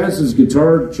 Jazz's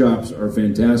guitar chops are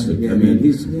fantastic. I mean,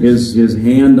 his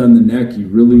hand on the neck, he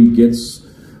really gets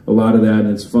a lot of that,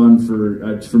 and it's fun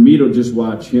for me to just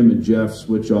watch him and Jeff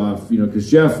switch off. Because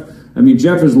Jeff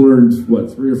has learned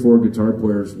 3 or 4 guitar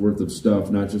players worth of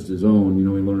stuff, not just his own. He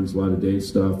learns a lot of Dave's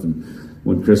stuff, and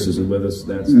when Chris isn't with us,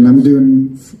 and I'm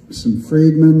doing some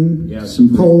Friedman, some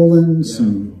Poland,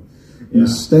 some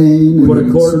Mustaine, put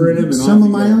a quarter in him, and some of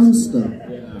my own stuff.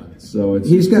 Yeah. So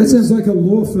that sounds like a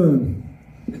law firm.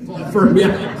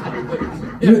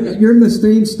 Your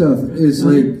Mustaine stuff is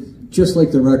just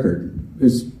like the record.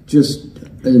 It's just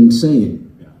insane.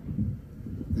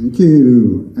 Thank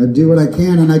you. I do what I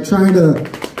can, and I try to.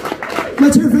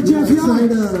 Let's hear it for Jeff. I try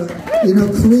to,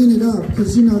 clean it up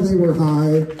because they were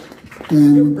high,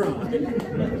 and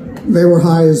they were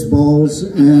high as balls,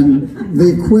 and the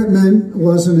equipment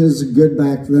wasn't as good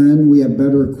back then. We have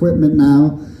better equipment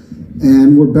now,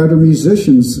 and we're better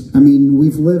musicians. I mean,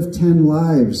 we've lived 10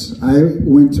 lives. I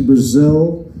went to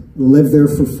Brazil. Lived there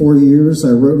for 4 years. I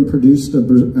wrote and produced a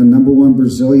 #1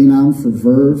 Brazilian album for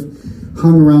Verve.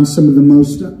 Hung around some of the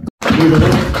most...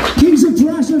 Kings of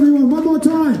Thrash, everyone. One more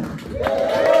time.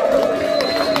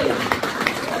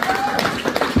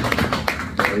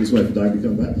 He's waiting for Dave to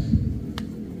come back.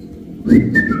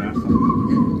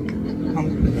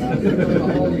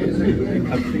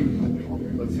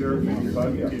 Let's hear it.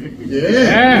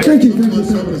 Yeah. Thank you.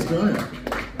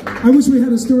 I wish we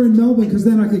had a store in Melbourne, because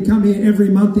then I could come here every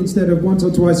month instead of once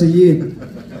or twice a year.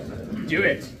 Do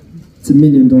it. It's $1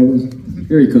 million.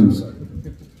 Here he comes.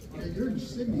 You're in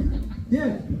Sydney.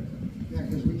 Yeah. Yeah,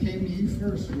 because we came to you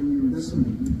first when we were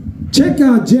listening. Check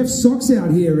Jeff's socks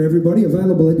out here, everybody.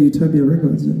 Available at Utopia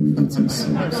Records. We got some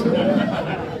socks.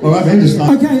 All right,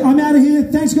 man. Okay, I'm out of here.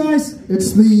 Thanks, guys.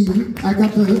 I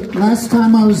got the, last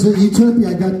time I was at Utopia,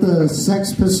 I got the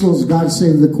Sex Pistols God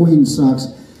Save the Queen socks.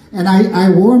 And I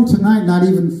wore them tonight, not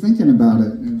even thinking about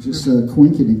it. It was just a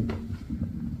coincidence.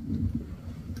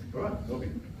 All right, okay.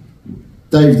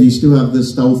 Dave, do you still have the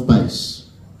stealth bass?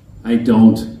 I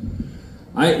don't.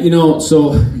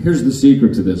 So here's the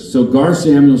secret to this. So Gar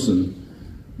Samuelson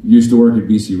used to work at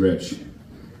BC Rich,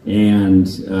 and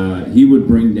he would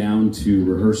bring down to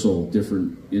rehearsal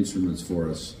different instruments for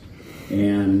us.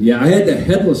 And I had the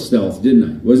headless stealth, didn't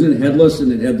I? Wasn't it headless, and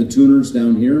it had the tuners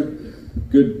down here?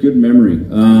 Good memory.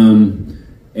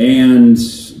 And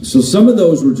so some of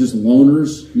those were just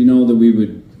loners, that we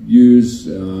would use.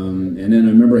 And then I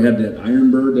remember I had that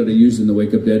Iron Bird that I used in the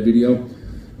Wake Up Dead video.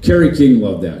 Kerry King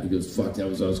loved that. He goes, fuck, that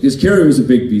was awesome. Because Kerry was a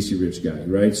big BC Rich guy,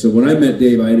 right? So when I met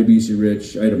Dave, I had a BC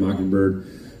Rich, I had a Mockingbird.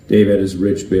 Dave had his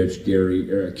Rich Bitch.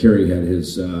 Kerry had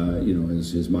his,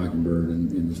 his Mockingbird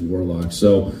and his Warlock.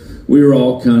 So we were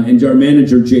all and our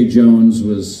manager Jay Jones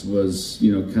was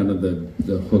kind of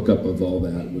the hookup of all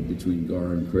that between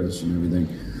Gar and Chris and everything.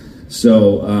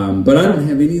 So, but I don't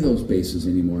have any of those basses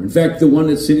anymore. In fact, the one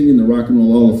that's sitting in the Rock and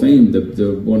Roll Hall of Fame,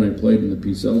 the one I played in the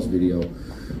P-Cells video,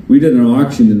 we did an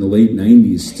auction in the late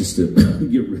 '90s just to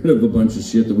get rid of a bunch of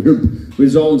shit that it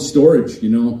was all in storage,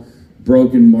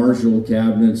 broken Marshall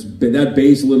cabinets. That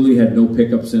bass literally had no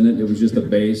pickups in it. It was just a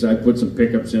bass. I put some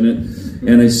pickups in it,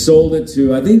 and I sold it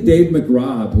to, I think, Dave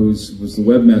McRobb, who was the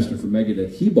webmaster for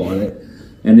Megadeth. He bought it,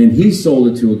 and then he sold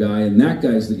it to a guy, and that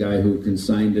guy's the guy who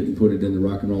consigned it and put it in the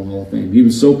Rock and Roll Hall of Fame. He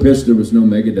was so pissed there was no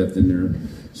Megadeth in there,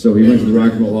 so he went to the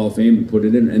Rock and Roll Hall of Fame and put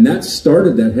it in, and that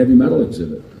started that heavy metal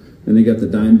exhibit. And they got the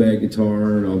dime bag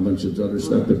guitar and a bunch of other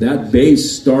stuff, but that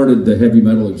bass started the heavy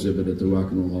metal exhibit at the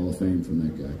Rock and Roll Hall of Fame from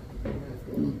that guy.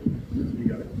 You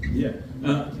got it. Yeah,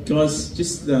 guys,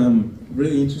 just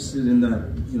really interested in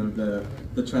that,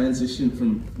 the transition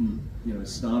from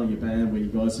starting a band where you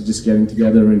guys are just getting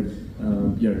together and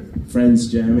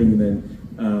friends jamming, and then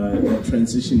that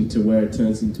transition to where it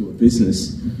turns into a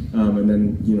business, and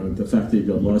then the fact that you've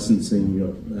got licensing,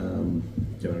 you've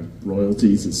got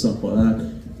royalties and stuff like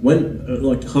that. When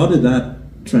how did that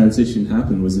transition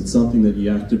happen? Was it something that you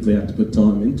actively had to put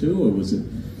time into, or was it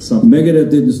something?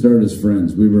 Megadeth didn't start as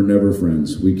friends. We were never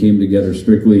friends. We came together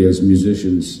strictly as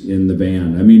musicians in the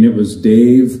band. I mean, it was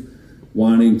Dave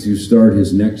wanting to start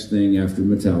his next thing after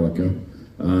Metallica,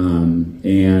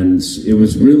 and it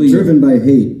was really Driven by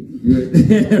hate.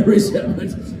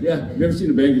 resentment. Yeah, I've never seen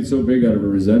a band get so big out of a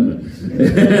resentment. and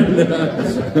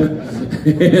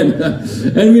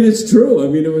I mean, it's true. I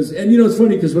mean, it was, and it's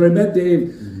funny because when I met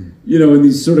Dave, in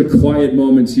these sort of quiet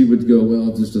moments, he would go,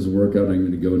 well, if this doesn't work out, I'm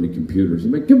going to go into computers.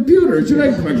 I'm like, computers? You're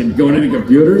not fucking going into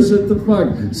computers? What the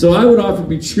fuck? So I would often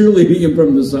be cheerleading him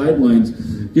from the sidelines,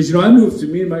 because you know, I moved to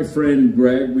me and my friend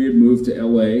Greg. We had moved to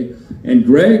L.A. and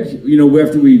Greg, you know,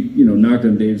 after we knocked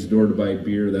on Dave's door to buy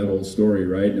beer, that whole story,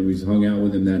 right? And we hung out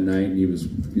with him that night, and he was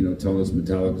telling us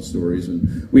Metallica stories,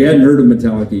 and we hadn't heard of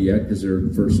Metallica yet because their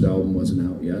first album wasn't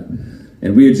out yet,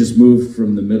 and we had just moved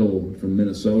from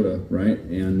Minnesota, right?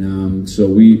 And so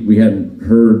we hadn't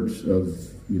heard of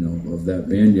that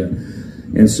band yet.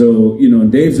 And so,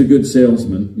 and Dave's a good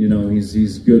salesman.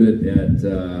 He's good at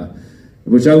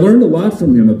which I learned a lot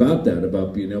from him about that,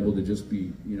 about being able to just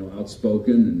be,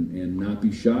 outspoken and not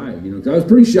be shy. I was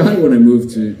pretty shy when I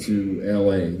moved to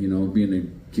L.A., being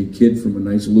a kid from a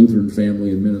nice Lutheran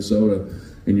family in Minnesota.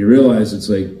 And you realize it's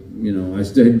like,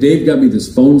 Dave got me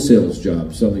this phone sales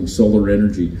job selling solar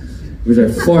energy, which I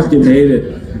fucking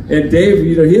hated. And Dave,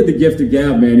 he had the gift of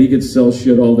gab, man. He could sell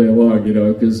shit all day long, and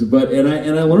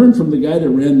I learned from the guy that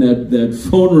ran that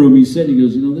phone room. He said,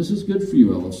 this is good for you,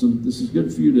 Ellefson. This is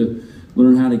good for you to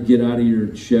learn how to get out of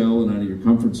your shell and out of your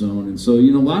comfort zone. And so, a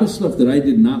lot of stuff that I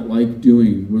did not like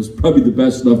doing was probably the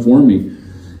best stuff for me.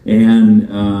 And,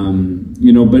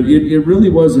 but it really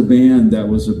was a band that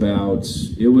was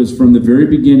it was from the very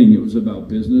beginning, it was about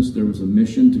business. There was a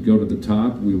mission to go to the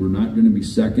top. We were not going to be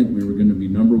second. We were going to be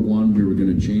number one. We were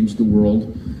going to change the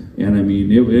world. And I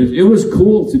mean, it was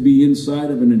cool to be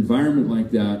inside of an environment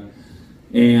like that.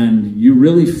 And you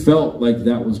really felt like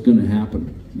that was going to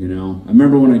happen. I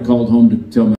remember when I called home to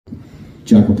tell my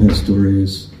Jackal Pet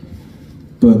stories,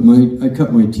 but I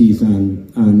cut my teeth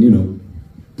on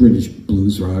British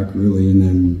blues rock, really,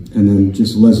 and then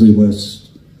just Leslie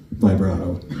West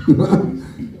vibrato.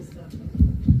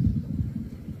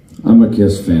 I'm a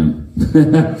Kiss fan.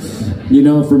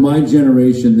 For my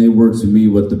generation, they were to me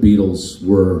what the Beatles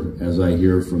were, as I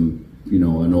hear from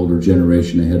an older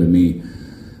generation ahead of me,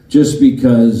 just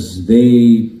because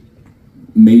they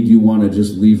made you want to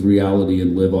just leave reality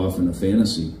and live off in a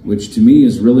fantasy, which to me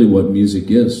is really what music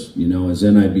is. As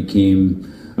then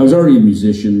I was already a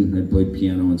musician. I played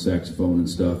piano and saxophone and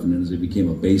stuff, and then as I became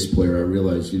a bass player, I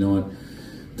realized,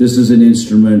 this is an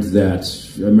instrument that,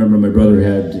 I remember my brother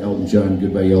had Elton John,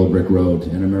 Goodbye Yellow Brick Road,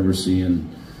 and I remember seeing,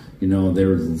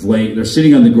 they're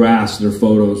sitting on the grass, their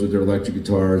photos with their electric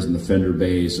guitars and the Fender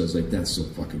bass. I was like, that's so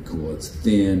fucking cool. It's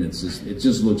thin, it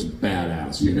just looks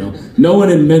badass, No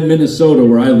one in Minnesota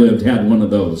where I lived had one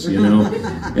of those,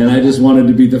 and I just wanted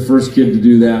to be the first kid to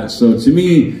do that. So to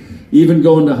me, even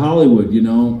going to Hollywood,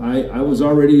 I was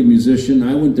already a musician.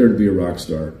 I went there to be a rock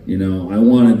star. I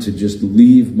wanted to just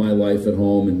leave my life at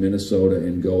home in Minnesota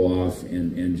and go off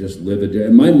and just live it there.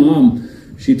 And my mom,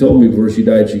 she told me before she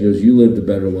died, she goes, you lived a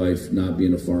better life not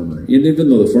being a farmer. And even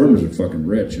though the farmers are fucking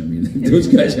rich, I mean, those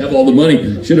guys have all the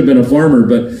money, should have been a farmer.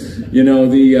 But,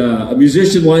 a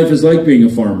musician life is like being a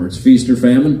farmer. It's feast or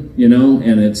famine,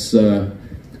 and it's,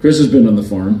 Chris has been on the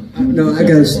farm. No, I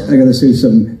gotta say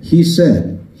something. He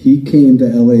said he came to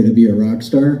LA to be a rock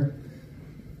star.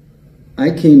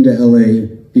 I came to LA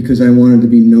because I wanted to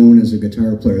be known as a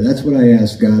guitar player. That's what I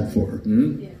asked God for.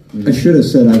 Mm-hmm. Mm-hmm. I should have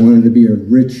said I wanted to be a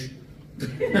rich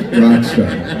rock star.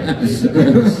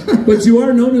 But you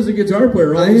are known as a guitar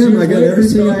player. I am. I got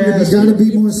everything I asked. You got to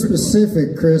be more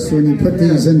specific, Chris, when you put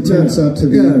these intents out to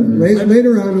the universe.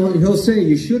 Later on, he'll say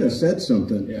you should have said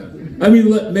something. Yeah. I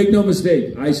mean, make no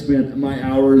mistake. I spent my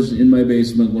hours in my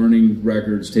basement learning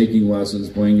records, taking lessons,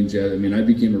 playing in jazz. I mean, I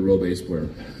became a real bass player.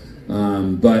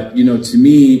 But to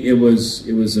me, it was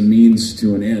a means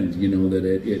to an end.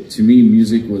 That to me,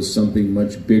 music was something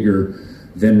much bigger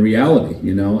than reality,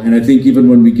 and I think even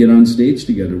when we get on stage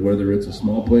together, whether it's a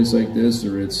small place like this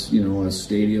or it's, a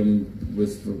stadium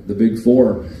with the big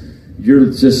four, you're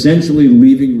essentially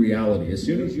leaving reality. As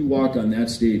soon as you walk on that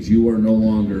stage, you are no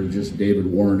longer just David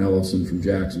Warren Ellefson from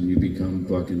Jackson. You become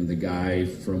fucking the guy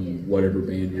from whatever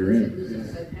band you're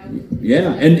in.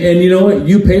 Yeah, and you know what?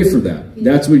 You pay for that.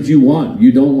 That's what you want.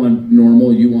 You don't want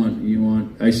normal. You want.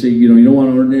 I say, you don't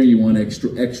want ordinary. You want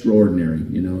extraordinary.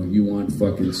 You want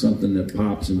fucking something that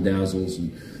pops and dazzles,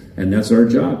 and that's our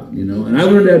job. And I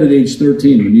learned that at age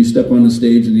 13. When you step on the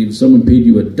stage and if someone paid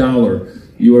you $1,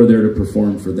 you are there to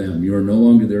perform for them. You are no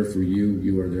longer there for you.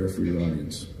 You are there for your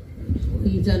audience. Well,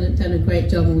 you've done a great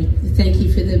job, and we thank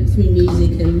you for the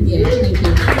music, and thank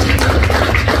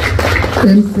you.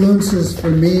 Influences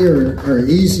for me are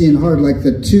easy and hard. Like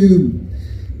the two,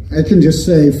 I can just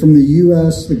say from the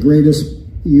U.S., the greatest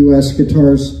U.S.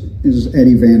 guitarist is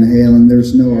Eddie Van Halen.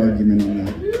 There's no argument on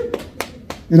that.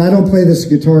 And I don't play this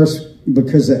guitar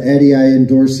because of Eddie. I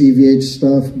endorse EVH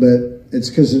stuff, but it's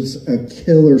because it's a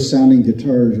killer sounding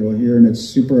guitar, as you'll hear, and it's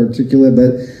super articulate.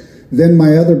 But then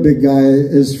my other big guy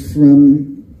is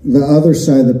from the other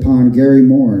side of the pond. Gary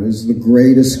Moore is the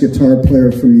greatest guitar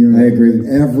player from Europe. I agree.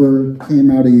 Ever came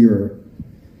out of Europe.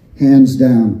 hands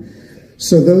down.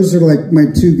 So those are like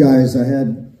my two guys. I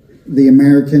had the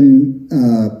American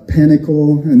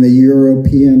Pinnacle and the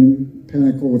European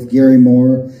Pinnacle with Gary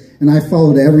Moore, and I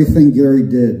followed everything Gary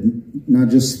did, not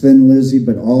just Thin Lizzy,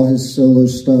 but all his solo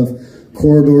stuff.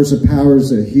 Corridors of Power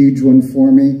is a huge one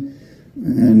for me.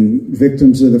 And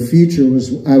Victims of the Future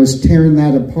I was tearing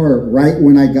that apart right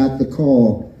when I got the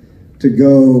call to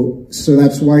go. So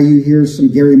that's why you hear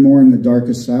some Gary Moore in the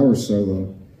Darkest Hour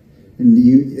solo. And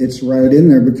it's right in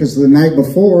there, because the night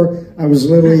before I was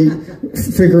literally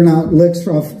figuring out licks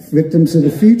off Victims of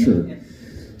the Future.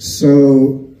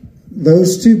 So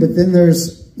those two, but then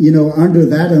there's, you know, under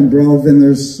that umbrella, then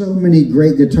there's so many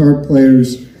great guitar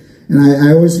players. And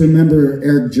I always remember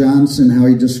Eric Johnson, how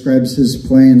he describes his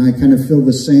playing. I kind of feel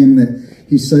the same, that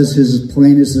he says his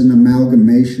playing is an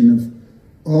amalgamation of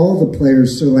all the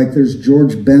players. So like there's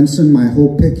George Benson, my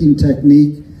whole picking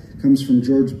technique comes from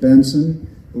George Benson,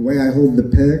 the way I hold the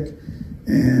pick,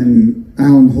 and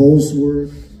Alan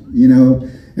Holsworth, you know.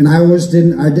 And I always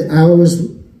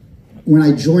when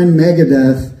I joined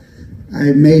Megadeth,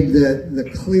 I made the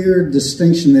clear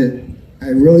distinction that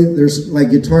there's like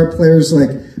guitar players, like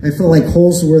I felt like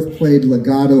Holsworth played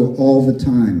legato all the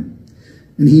time.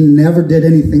 And he never did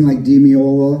anything like Di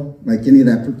Meola, like any of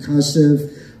that percussive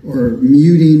or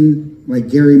muting like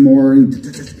Gary Moore.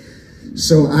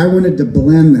 So I wanted to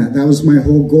blend that. That was my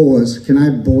whole goal, is can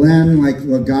I blend like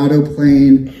legato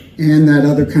playing and that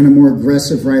other kind of more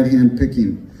aggressive right hand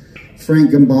picking.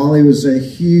 Frank Gambale was a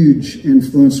huge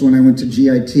influence when I went to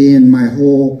GIT, and my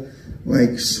whole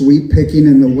like sweep picking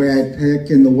and the way I pick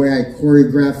and the way I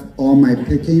choreograph all my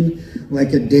picking.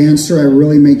 Like a dancer, I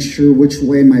really make sure which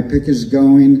way my pick is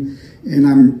going. And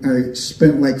I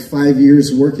spent like 5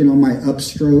 years working on my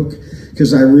upstroke,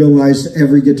 because I realized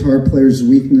every guitar player's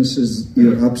weakness is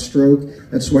your upstroke.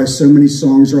 That's why so many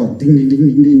songs are all ding, ding, ding,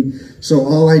 ding, ding. So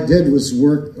all I did was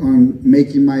work on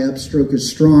making my upstroke as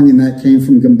strong, and that came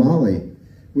from Gambale.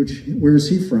 Where's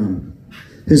he from?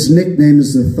 His nickname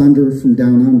is the Thunder from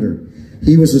Down Under.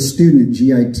 He was a student at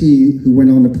GIT who went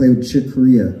on to play with Chick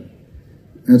Corea.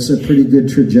 That's a pretty good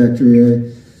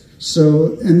trajectory.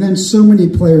 So, and then so many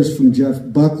players, from Jeff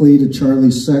Buckley to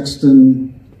Charlie Sexton.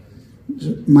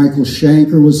 Michael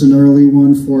Schenker was an early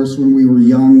one for us when we were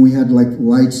young. We had like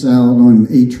Lights Out on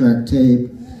 8-track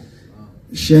tape.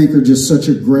 Schenker, just such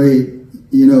a great,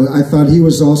 you know, I thought he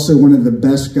was also one of the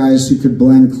best guys who could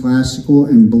blend classical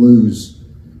and blues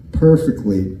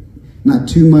perfectly. Not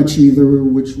too much either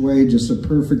which way, just a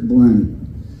perfect blend.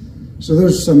 So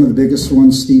those are some of the biggest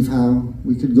ones. Steve Howe,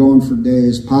 we could go on for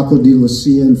days. Paco de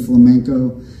Lucia and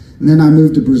flamenco. And then I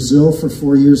moved to Brazil for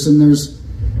 4 years, and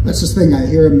that's the thing, I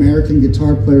hear American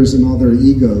guitar players and all their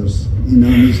egos, you know,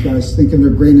 and these guys thinking they're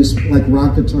greatest, like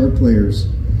rock guitar players.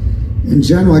 In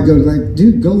general, I go like,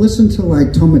 dude, go listen to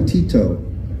like Tomatito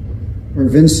or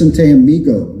Vicente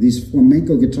Amigo. These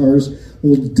flamenco guitars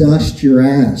will dust your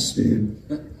ass, dude.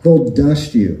 They'll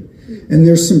dust you. And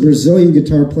there's some Brazilian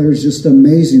guitar players just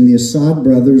amazing. The Assad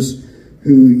brothers,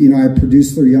 who, you know, I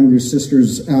produced their younger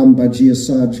sister's album by Gia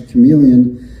Assad,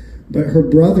 Chameleon. But her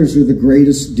brothers are the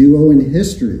greatest duo in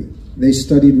history. They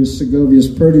studied with Segovia's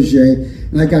protege,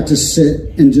 and I got to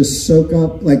sit and just soak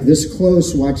up, like this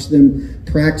close, watch them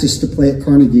practice to play at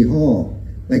Carnegie Hall,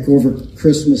 like over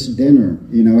Christmas dinner,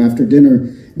 you know, after dinner.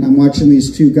 And I'm watching these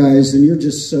two guys, and you're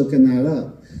just soaking that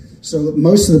up. So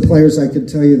most of the players I could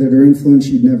tell you that are influenced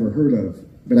you'd never heard of.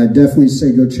 But I definitely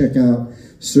say go check out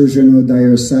Sergio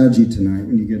Dairasagi tonight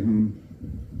when you get home,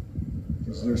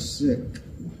 because they're sick.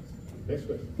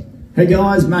 Hey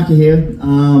guys, Mackie here.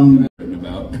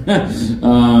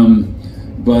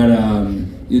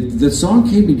 The song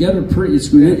came together pretty. It's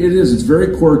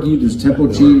very quirky. There's tempo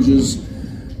changes.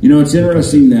 You know, it's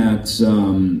interesting that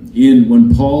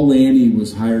when Paul Lanny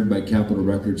was hired by Capitol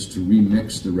Records to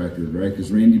remix the record, right?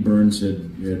 Because Randy Burns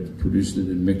had produced it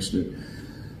and mixed it.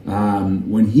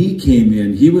 When he came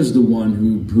in, he was the one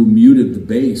who muted the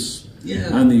bass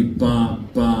on the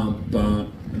bump bump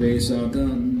bump bass out,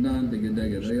 dun, dun, digga,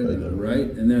 digga, digga, digga,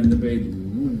 right? And then the bass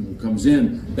comes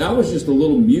in. That was just a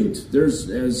little mute.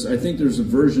 I think there's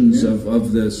versions of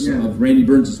Randy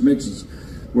Burns' mixes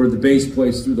where the bass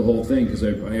plays through the whole thing, because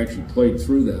I actually played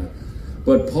through that.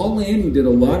 But Paul Lanny did a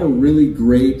lot of really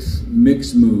great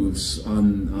mix moves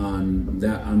on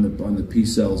the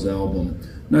P-Cells album.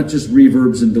 Not just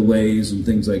reverbs and delays and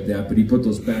things like that, but he put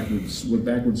those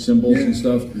backward cymbals and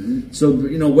stuff. Mm-hmm. So,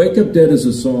 you know, Wake Up Dead is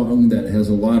a song that has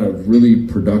a lot of really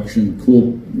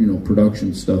cool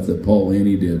production stuff that Paul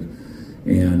Lanny did.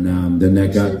 And then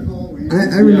that got...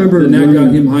 I remember... Then that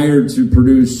got him hired to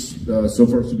produce So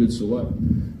Far So Good So What.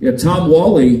 Yeah, Tom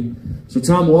Wally So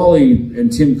Tom Wally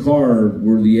and Tim Carr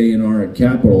were the A&R at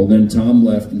Capitol. Then Tom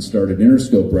left and started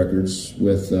Interscope Records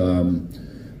with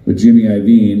Jimmy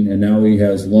Iovine, and now he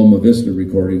has Loma Vista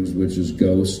Recordings, which is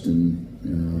Ghost, and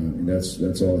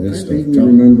that's all his stuff. I vaguely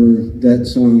remember that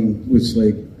song was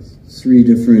like 3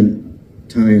 different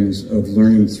times of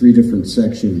learning 3 different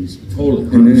sections. Totally,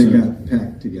 100%. And then it got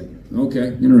packed together.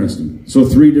 Okay, interesting. So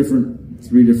three different.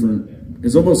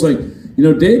 It's almost like, you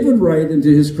know, Dave would write, into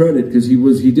his credit, because he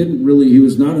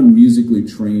was not a musically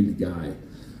trained guy.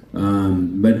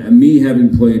 But me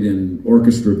having played in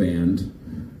orchestra band,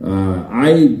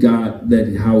 I got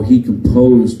that how he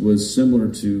composed was similar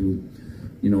to,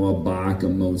 you know, a Bach, a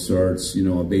Mozart's, you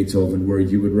know, a Beethoven, where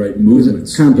you would write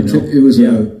movements. It was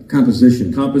a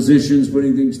composition. Compositions,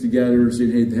 putting things together,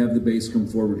 saying, hey, have the bass come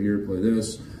forward here, play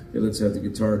this. Hey, let's have the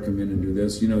guitar come in and do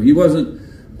this. You know, he wasn't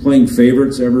playing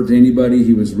favorites ever to anybody.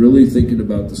 He was really thinking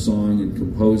about the song and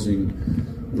composing,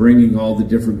 bringing all the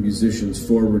different musicians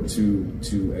forward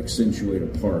to accentuate a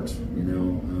part, you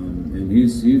know. And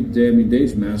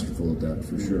Dave's masterful at that,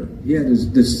 for sure. He had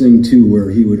this thing, too,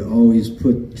 where he would always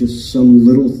put just some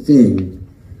little thing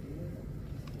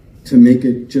to make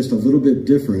it just a little bit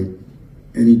different,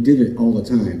 and he did it all the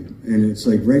time. And it's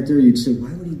like right there you'd say,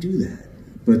 why would he do that?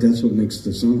 But that's what makes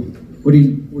the song. Would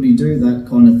he do that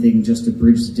kind of thing just to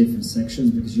bridge the different sections?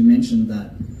 Because you mentioned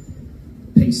that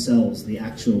Peace Sells, the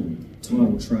actual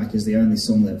title track, is the only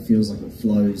song that feels like it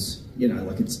flows, you know,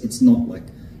 like it's not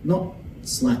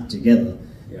slapped together.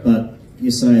 Yeah. But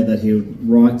you say that he would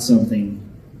write something,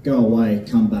 go away,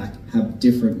 come back, have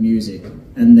different music,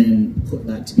 and then put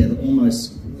that together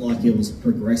almost like it was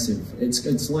progressive.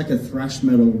 It's like a thrash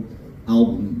metal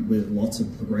album with lots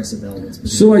of progressive elements.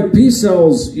 So like Peace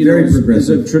Sells, you know, is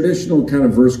a traditional kind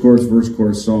of verse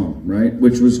chorus song, right?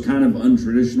 Which was kind of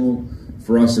untraditional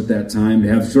for us at that time, to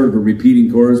have sort of a repeating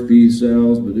chorus. Peace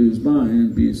sells, but who's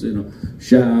buying? Peace, you know,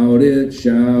 shout it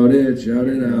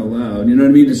out loud. You know what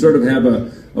I mean? To sort of have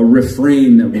a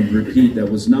refrain that would repeat,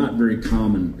 that was not very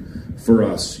common for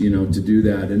us, you know, to do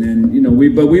that. And then, you know, we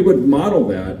would model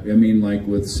that. I mean, like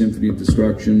with Symphony of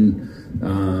Destruction,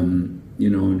 you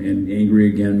know, and Angry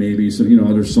Again, maybe some, you know,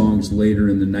 other songs later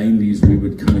in the 90s, we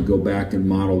would kind of go back and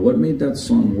model what made that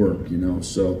song work, you know.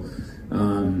 So,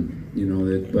 you know,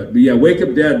 but yeah, Wake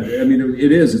Up Dead, I mean,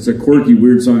 it's a quirky,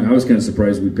 weird song. I was kind of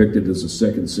surprised we picked it as a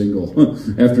second single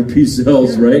after Peace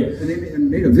Sells, right?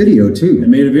 And made a video, too. And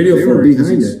made a video for it.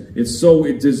 Behind it.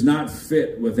 It does not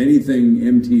fit with anything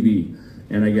MTV.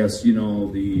 And I guess, you know,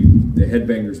 the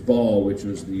Headbangers Ball, which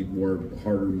was the more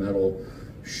harder metal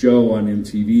show on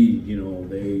MTV, you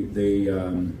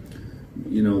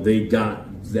know, they got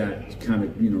that kind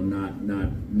of, you know,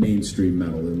 not mainstream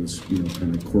metal. It was, you know,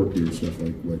 kind of quirkier stuff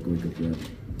like Wake Up Dead.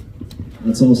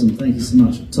 That's awesome. Thank you so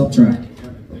much. Top track.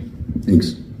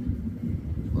 Thanks.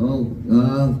 Well,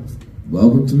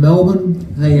 welcome to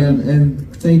Melbourne. Hey,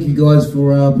 and thank you guys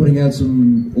for putting out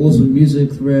some awesome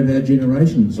music throughout our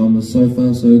generations. I'm a So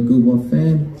Far So Good One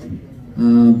fan.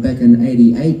 Back in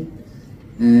 '88.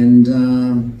 And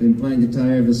been playing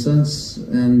guitar ever since,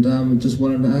 and just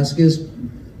wanted to ask you,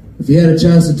 if you had a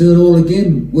chance to do it all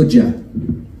again, would you?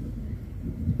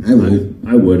 I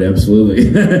would, absolutely.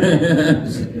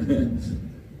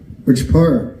 Which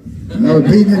part? Oh,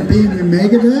 being in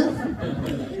Megadeth?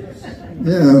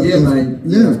 Yeah, mate.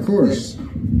 Yeah, of course.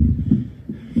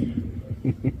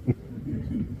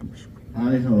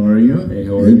 Hi, how are you? Hey,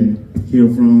 how are you? Here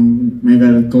from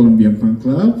Megadeth Colombian Fan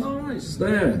Club. Oh, nice.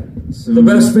 There. So, the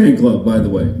best fan club, by the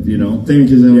way, you know. Thank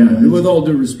you so much. With all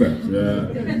due respect.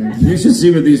 You should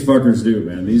see what these fuckers do,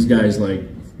 man. These guys, like...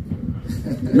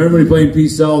 Remember when we played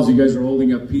Peace Sells, you guys were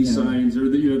holding up peace signs, or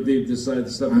you know, they decided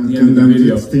the stuff at the end of the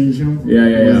video.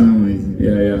 Yeah. Amazing.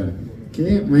 Yeah.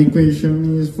 Okay, my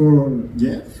question is for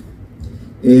Jeff.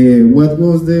 What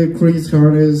was the Chris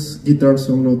hardest guitar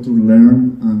solo to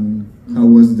learn, and how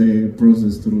was the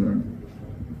process to learn?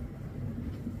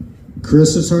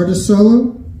 Chris's hardest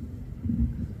solo?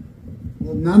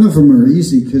 Well, none of them are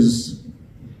easy because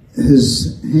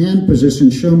his hand position.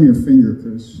 Show me your finger,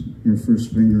 Chris. Your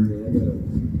first finger.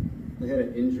 I had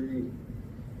an injury.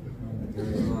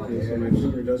 So my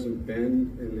finger doesn't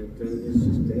bend, and it's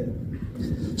just dead.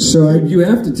 So you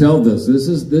have to tell this. This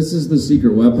is the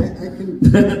secret weapon.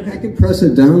 I can press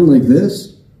it down like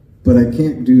this, but I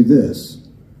can't do this.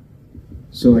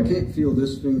 So I can't feel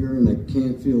this finger, and I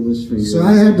can't feel this finger. So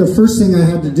the first thing I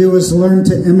had to do was learn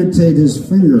to imitate his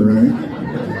finger, right?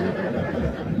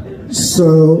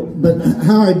 So, but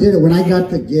how I did it, when I got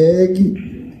the gig,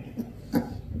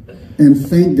 and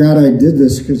thank God I did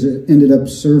this because it ended up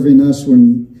serving us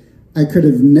when I could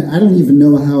have, I don't even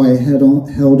know how I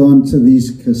held on to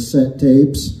these cassette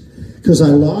tapes, because I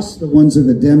lost the ones of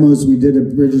the demos we did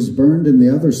at Bridges Burned and the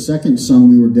other second song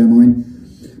we were demoing.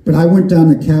 But I went down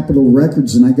to Capitol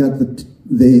Records and I got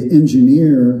the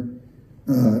engineer,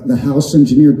 the house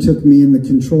engineer took me in the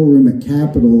control room at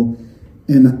Capitol,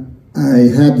 and I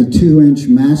had the 2-inch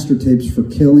master tapes for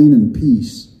Killing and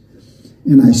Peace.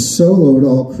 And I soloed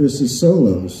all Chris's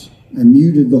solos. I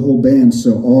muted the whole band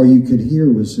so all you could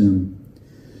hear was him.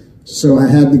 So I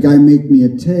had the guy make me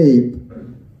a tape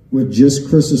with just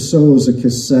Chris's solos, a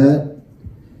cassette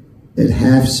at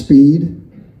half speed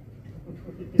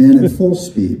and at full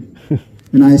speed.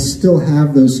 And I still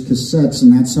have those cassettes,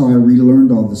 and that's how I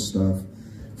relearned all this stuff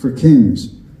for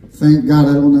Kings. Thank God,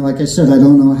 I don't know, like I said, I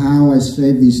don't know how I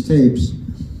saved these tapes.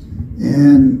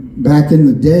 And back in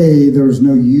the day, there was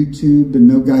no YouTube and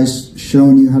no guys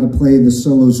showing you how to play the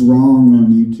solos wrong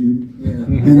on YouTube. Yeah.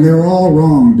 And they're all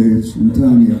wrong, dudes, I'm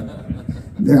telling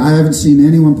you. I haven't seen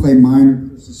anyone play minor.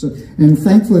 And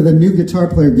thankfully, the new guitar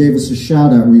player gave us a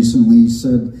shout out recently. He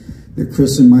said that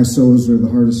Chris and my solos are the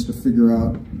hardest to figure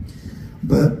out.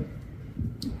 But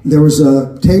there was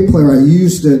a tape player I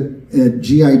used at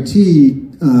GIT.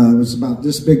 It was about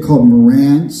this big, called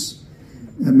Marantz,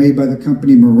 made by the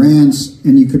company Marantz,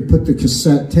 and you could put the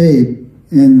cassette tape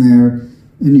in there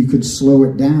and you could slow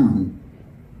it down,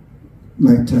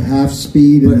 like to half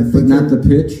speed. But not the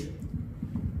pitch?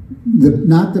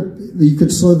 You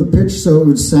could slow the pitch so it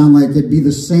would sound like it'd be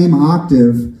the same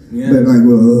octave, but like,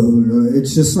 whoa,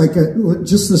 it's just like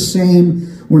just the same.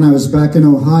 When I was back in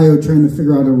Ohio trying to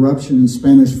figure out Eruption and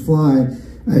Spanish Fly,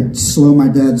 I'd slow my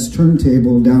dad's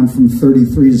turntable down from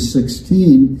 33 to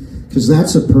 16, because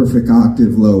that's a perfect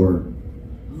octave lower.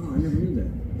 Oh, I never knew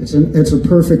that. It's a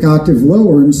perfect octave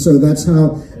lower, and so that's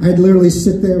how I'd literally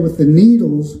sit there with the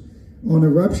needles on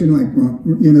Eruption, like,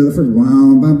 you know, the first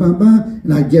wow, bah, bah, bah,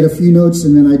 and I'd get a few notes,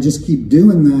 and then I'd just keep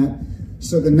doing that.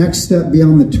 So the next step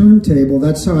beyond the turntable,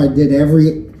 that's how I did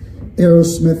every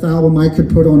Aerosmith album. I could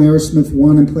put on Aerosmith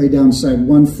 1 and play down side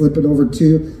 1, flip it over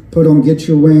 2, put on Get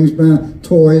Your Wings, bah,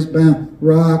 Toys, bah,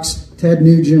 Rocks, Ted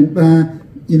Nugent, bah,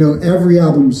 you know, every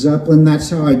album, Zeppelin, that's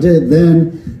how I did it.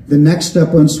 Then the next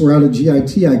step, once we're out of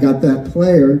GIT, I got that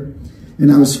player,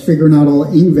 and I was figuring out all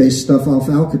Yngwie stuff off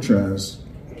Alcatraz.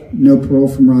 No Parole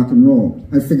from Rock and Roll.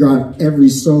 I figured out every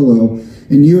solo,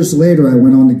 and years later I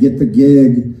went on to get the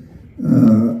gig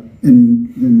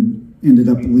and ended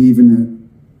up leaving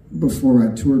it before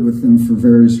I toured with them for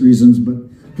various reasons, but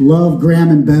love Graham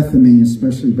and Bethany,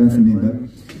 especially Bethany.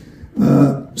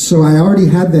 But so I already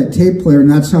had that tape player, and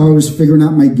that's how I was figuring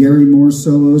out my Gary Moore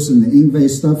solos and the Yngwie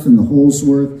stuff and the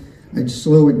Holsworth. I'd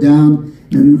slow it down,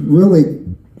 and really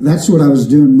that's what I was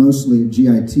doing mostly at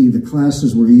GIT. The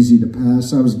classes were easy to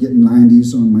pass. I was getting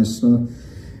 90s on my stuff.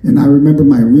 And I remember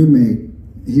my roommate,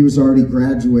 he was already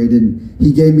graduated, and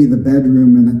he gave me the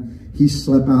bedroom, and he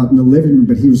slept out in the living room,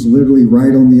 but he was literally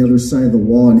right on the other side of the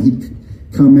wall, and he'd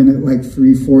come in at like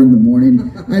 3, 4 in the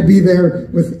morning. I'd be there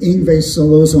with Yngwie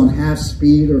solos on half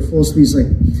speed or full speed. It's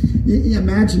like,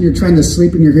 imagine you're trying to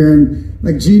sleep and you're hearing,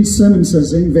 like Gene Simmons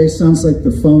says, Yngwie sounds like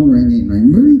the phone ringing, right?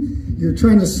 You're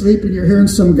trying to sleep and you're hearing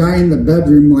some guy in the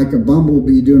bedroom like a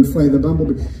bumblebee doing Fly the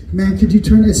Bumblebee. Man, could you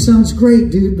turn it? It sounds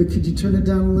great, dude, but could you turn it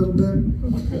down a little bit?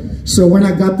 Okay. So when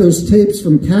I got those tapes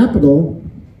from Capitol,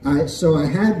 I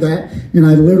had that, and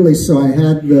I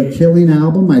had the Killing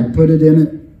album. I'd put it in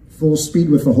at full speed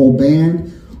with the whole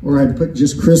band, or I'd put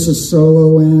just Chris's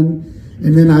solo in,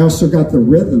 and then I also got the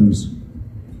rhythms.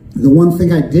 The one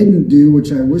thing I didn't do,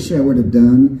 which I wish I would have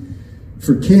done,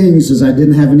 for Kings, is I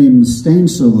didn't have any Mustaine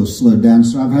solos slowed down,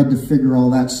 so I've had to figure all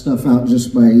that stuff out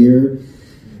just by ear.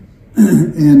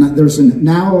 And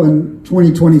now in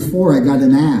 2024, I got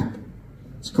an app.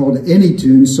 It's called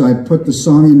AnyTune, so I put the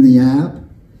song in the app,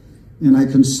 and I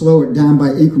can slow it down by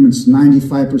increments,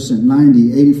 95%,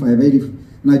 90, 85, 80,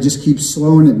 and I just keep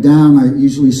slowing it down. I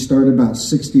usually start about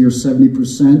 60 or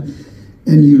 70%,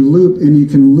 and you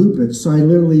can loop it. So I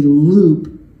literally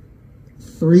loop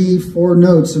 3, 4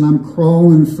 notes, and I'm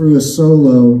crawling through a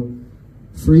solo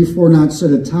 3, 4 notes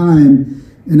at a time.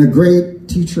 And a great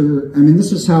teacher, I mean,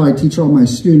 this is how I teach all my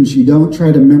students. You don't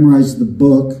try to memorize the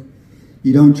book.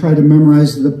 You don't try to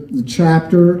memorize the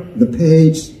chapter, the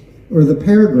page, or the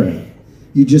paragraph.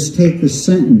 You just take the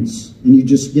sentence and you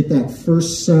just get that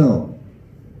first cell,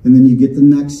 and then you get the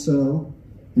next cell,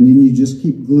 and then you just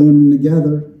keep gluing them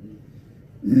together.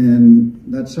 And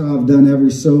that's how I've done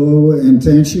every solo. And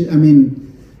to answer, I mean,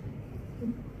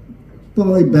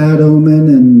 probably Bad Omen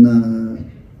and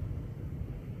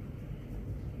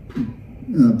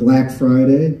Black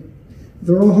Friday.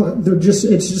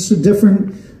 It's just a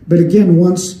different, but again,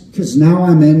 because now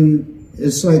I'm in,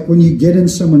 it's like when you get in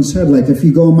someone's head, like if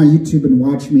you go on my YouTube and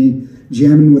watch me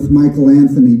jamming with Michael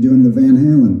Anthony doing the Van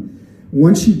Halen.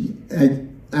 Once you,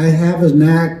 I have a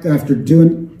knack after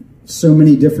doing so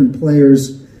many different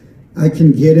players, I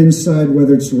can get inside,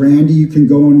 whether it's Randy, you can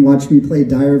go and watch me play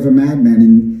Diary of a Madman,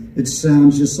 and it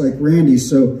sounds just like Randy.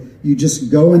 So you just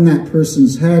go in that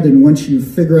person's head, and once you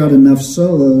figure out enough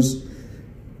solos,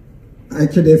 I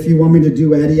could, if you want me to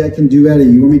do Eddie, I can do Eddie.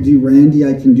 You want me to do Randy,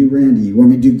 I can do Randy. You want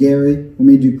me to do Gary? Want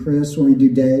me to do Chris? Want me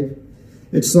to do Dave?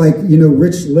 It's like, you know,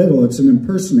 Rich Little, it's an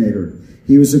impersonator.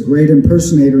 He was a great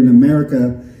impersonator in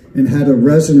America and had a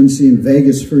residency in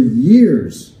Vegas for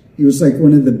years. He was like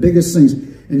one of the biggest things,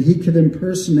 and he could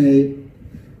impersonate,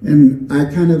 and I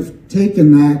kind of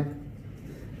taken that,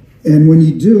 and when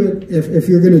you do it, if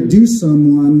you're going to do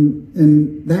someone,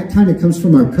 and that kind of comes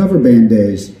from our cover band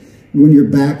days, when you're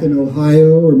back in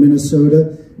Ohio or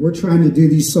Minnesota, we're trying to do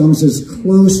these songs as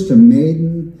close to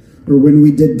Maiden, or when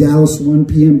we did Dallas 1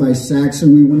 p.m. by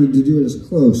Saxon, we wanted to do it as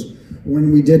close.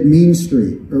 When we did Mean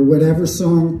Street, or whatever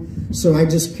song, so I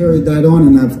just carried that on,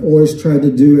 and I've always tried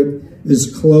to do it as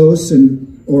close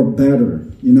and or better,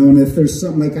 you know. And if there's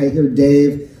something like I hear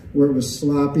Dave where it was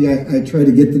sloppy, I try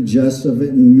to get the gist of it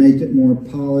and make it more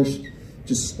polished,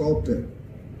 just sculpt it.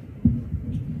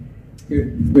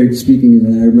 Wait, speaking of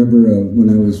that, I remember when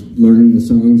I was learning the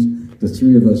songs, the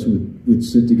three of us would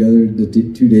sit together, the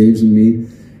two Daves and me,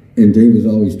 and Dave was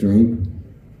always drunk.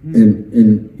 And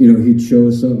you know, he'd show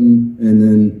us something, and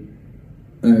then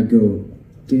I'd go,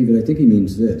 David, I think he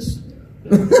means this.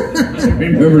 I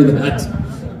remember that.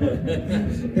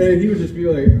 And he would just be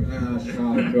like,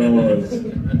 shot goes.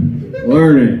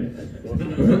 Learn it.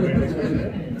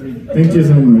 Thank you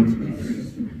so much.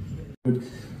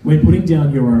 When putting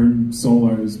down your own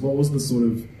solos, what was the sort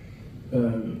of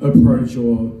approach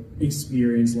or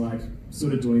experience like,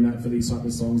 sort of doing that for these type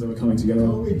of songs that were coming together?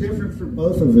 Totally different for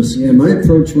both of us. Yeah, my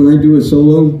approach when I do a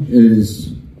solo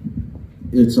is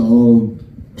it's all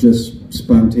just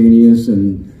spontaneous,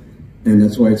 and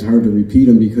that's why it's hard to repeat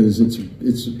them, because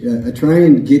I try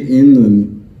and get in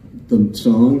the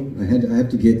song. I have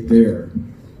to get there,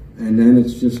 and then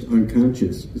it's just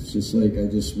unconscious. It's just like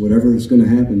whatever is going to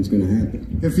happen is going to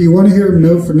happen. If you want to hear them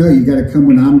note for note, you got to come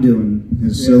when I'm doing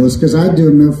his solos, because I do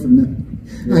them note for note.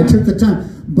 Yeah. I took the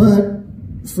time, but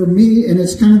for me, and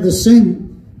it's kind of the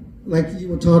same, like you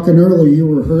were talking earlier, you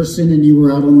were rehearsing and you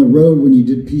were out on the road when you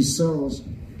did Peace Sells.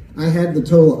 I had the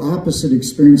total opposite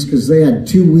experience, because they had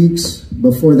 2 weeks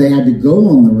before they had to go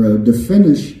on the road to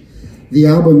finish the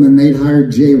album, and they'd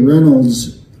hired Jay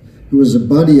Reynolds, who was a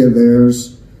buddy of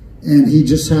theirs, and he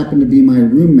just happened to be my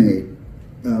roommate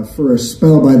for a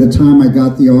spell. By the time I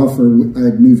got the offer,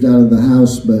 I'd moved out of the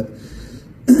house, but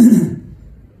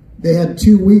they had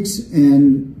 2 weeks,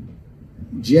 and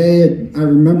Jay, I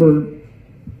remember,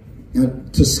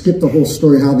 to skip the whole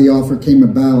story, how the offer came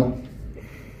about,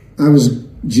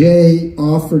 Jay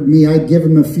offered me, I'd give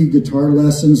him a few guitar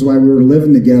lessons while we were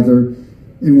living together,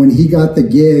 and when he got the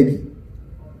gig,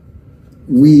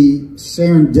 we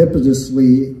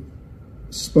serendipitously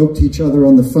spoke to each other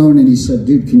on the phone, and he said,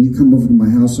 dude, can you come over to my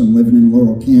house? I'm living in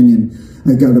Laurel Canyon.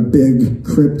 I got a big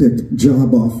cryptic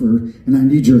job offer, and I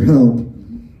need your help.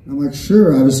 I'm like,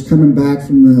 sure. I was coming back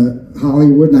from the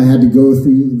Hollywood, and I had to go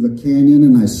through the canyon,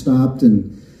 and I stopped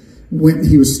and went.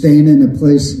 He was staying in a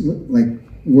place like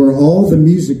where all the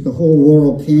music, the whole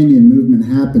Laurel Canyon movement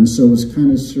happened. So it was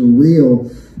kind of surreal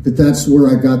that that's where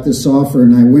I got this offer.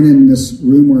 And I went in this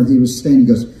room where he was staying. He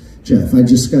goes, Jeff, I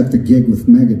just got the gig with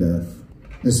Megadeth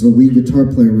as the lead guitar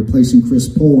player, replacing Chris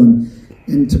Poland.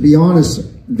 And to be honest,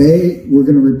 they were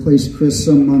going to replace Chris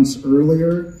some months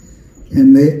earlier.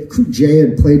 And Jay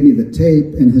had played me the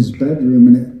tape in his bedroom,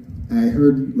 and I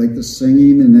heard like the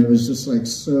singing, and it was just like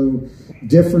so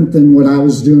different than what I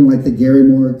was doing, like the Gary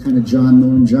Moore kind of John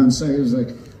Nolan, John Sager. It was like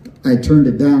I turned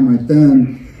it down right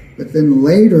then. But then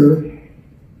later,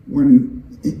 when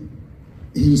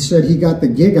he said he got the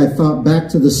gig, I thought back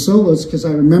to the solos, because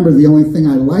I remember the only thing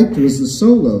I liked was the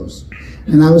solos.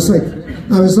 And I was like,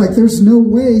 there's no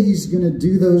way he's going to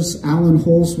do those Alan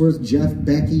Holsworth, Jeff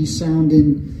Becky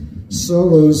sounding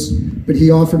solos, but he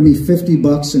offered me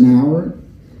 $50 an hour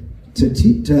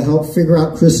to help figure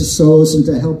out Chris's solos and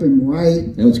to help him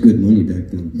write. That was good money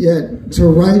back then. Yeah, to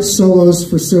write solos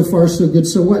for So Far So Good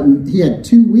So What. And he had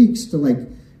 2 weeks to like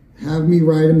have me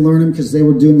write them, learn them, because they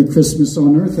were doing the Christmas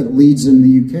on Earth at Leeds in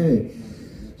the UK.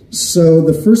 So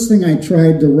the first thing I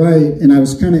tried to write, and I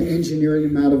was kind of engineering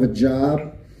him out of a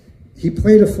job, he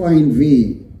played a Flying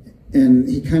V, and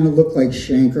he kind of looked like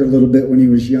Shanker a little bit when he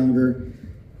was younger.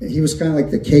 He was kind of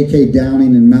like the KK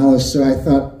Downing in Malice, so I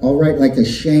thought, I'll write like a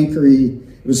Shankery,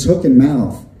 it was hook and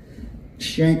mouth,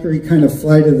 Shankery kind of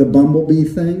Flight of the Bumblebee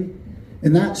thing.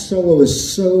 And that solo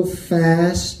is so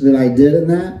fast that I did in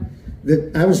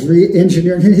that I was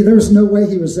re-engineering. There was no way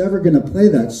he was ever going to play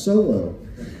that solo.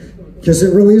 Because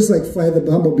it really is like Fly the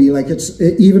Bumblebee. Like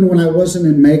even when I wasn't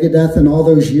in Megadeth and all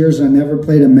those years I never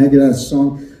played a Megadeth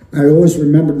song, I always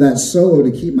remembered that solo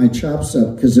to keep my chops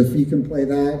up. Because if you can play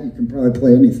that, you can probably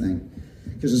play anything.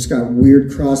 Because it's got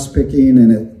weird cross-picking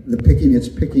and it's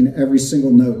picking every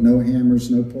single note. No hammers,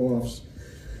 no pull-offs.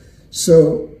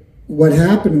 So what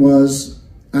happened was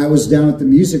I was down at the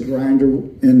Music Grinder,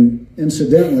 and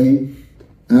incidentally,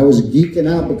 I was geeking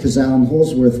out because Alan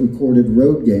Holsworth recorded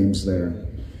Road Games there.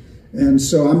 And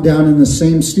so I'm down in the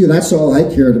same studio. That's all I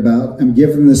cared about. I'm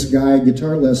giving this guy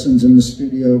guitar lessons in the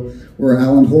studio where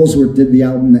Alan Holsworth did the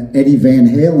album that Eddie Van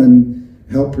Halen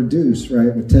helped produce,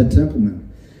 right, with Ted Templeman.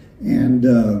 And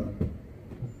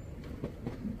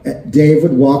Dave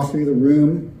would walk through the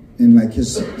room, and like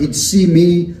he'd see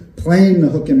me playing the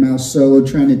hook and mouth solo,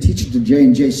 trying to teach it to Jay,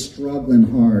 and Jay struggling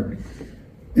hard.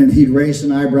 And he'd raise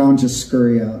an eyebrow and just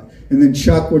scurry out. And then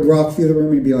Chuck would walk through the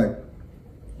room and he'd be like,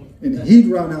 and he'd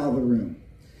run out of the room.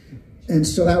 And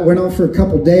so that went on for a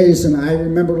couple days, and I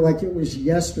remember like it was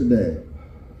yesterday.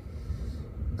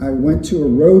 I went to a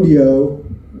rodeo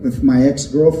with my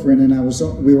ex-girlfriend,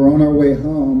 and we were on our way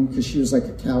home because she was like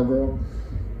a cowgirl.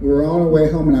 We were on our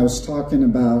way home, and I was talking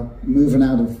about moving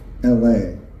out of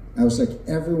LA. I was like,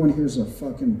 everyone here's a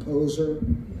fucking poser.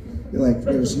 Like,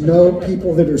 there's no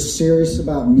people that are serious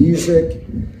about music.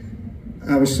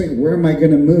 I was thinking, where am I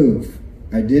going to move?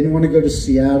 I didn't want to go to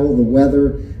Seattle, the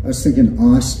weather. I was thinking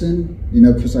Austin, you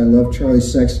know, because I love Charlie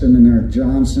Sexton and Eric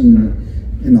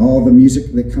Johnson and all the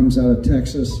music that comes out of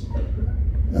Texas.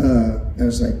 I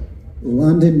was like,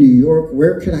 London, New York,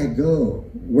 where could I go?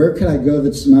 Where could I go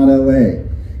that's not LA?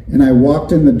 And I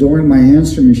walked in the door and my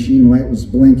answer machine light was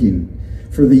blinking.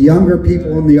 For the younger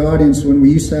people in the audience, when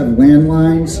we used to have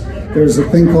landlines, there was a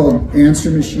thing called answer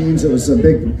machines. It was a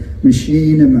big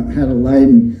machine and it had a light.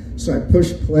 And so I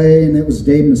pushed play, and it was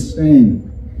Dave Mustaine.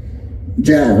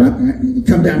 Jeff,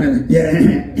 come down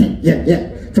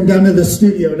to come down to the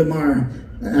studio tomorrow.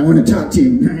 I want to talk to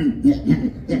you.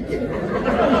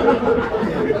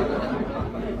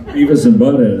 Beavis and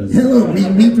Butthead. Hello,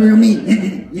 meet real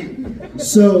meat.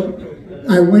 So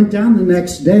I went down the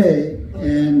next day,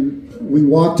 and we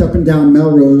walked up and down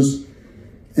Melrose,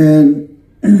 and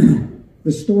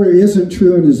the story isn't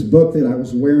true in his book that I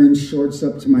was wearing shorts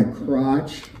up to my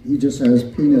crotch. He just has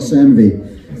penis envy.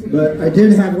 But I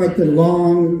did have like the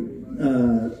long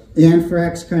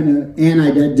Anthrax kind of, and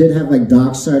I did have like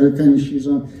Docksider kind of shoes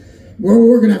on.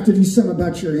 We're going to have to do something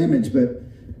about your image, but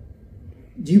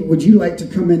would you like to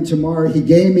come in tomorrow? He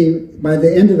gave me, by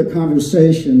the end of the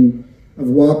conversation of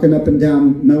walking up and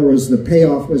down Melrose, the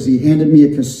payoff was he handed me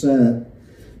a cassette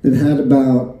that had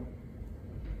about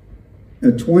a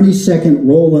 20-second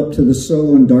roll-up to the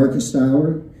solo in Darkest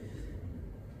Hour.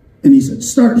 And he said,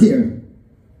 start here.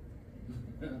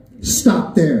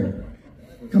 Stop there.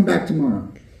 Come back tomorrow.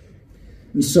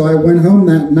 And so I went home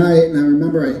that night, and I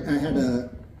remember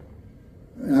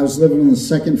I was living on the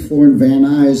second floor in Van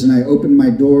Nuys, and I opened my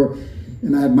door,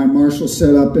 and I had my Marshall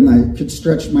set up, and I could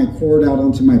stretch my cord out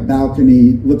onto my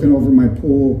balcony, looking over my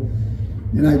pool.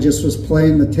 And I just was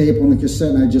playing the tape on the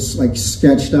cassette, and I just like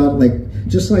sketched out, like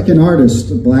just like an artist,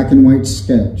 a black and white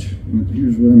sketch.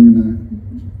 Here's what I'm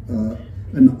gonna,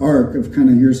 an arc of kind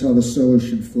of here's how the solo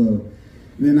should flow.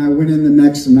 And then I went in the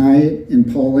next night,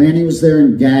 and Paul Lanny was there,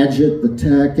 and Gadget, the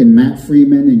tech, and Matt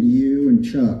Freeman, and you, and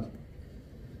Chuck.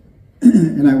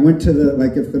 And I went to the,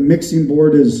 like if the mixing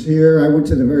board is here, I went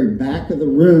to the very back of the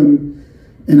room,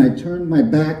 and I turned my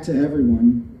back to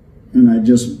everyone, and I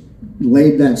just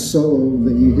laid that solo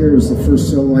that you hear was the first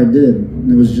solo I did.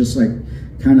 And it was just like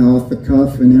kind of off the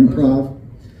cuff and improv.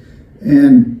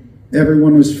 And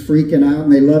everyone was freaking out,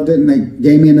 and they loved it, and they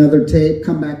gave me another tape,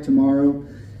 come back tomorrow.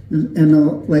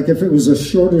 And like if it was a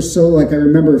shorter solo, like I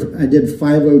remember I did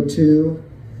 502,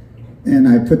 and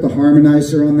I put the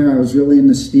harmonizer on there. I was really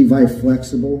into Steve Vai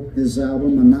Flexible, his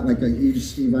album. I'm not like a huge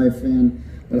Steve Vai fan,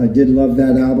 but I did love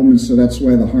that album, and so that's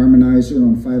why the harmonizer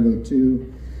on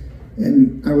 502.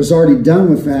 And I was already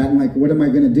done with that, and like, what am I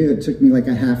going to do? It took me like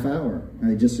a half hour.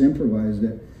 I just improvised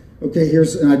it. Okay,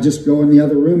 and I just go in the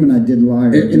other room, and I did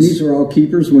Liar. And these were all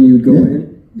keepers when you would go in?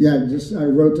 Yeah, I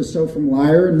wrote the stuff from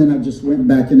Liar, and then I just went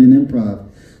back in an improv.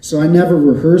 So I never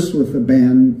rehearsed with the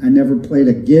band. I never played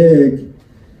a gig.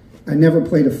 I never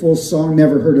played a full song,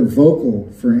 never heard a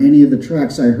vocal for any of the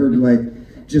tracks. I heard like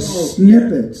just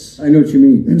snippets. I know what you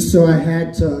mean. And so I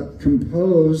had to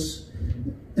compose,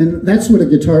 and that's what a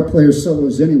guitar player solo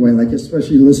is anyway, like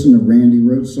especially listen to Randy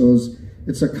Rhoads solos.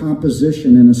 It's a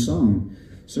composition in a song.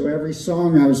 So every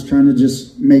song I was trying to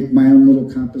just make my own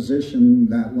little composition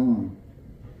that long.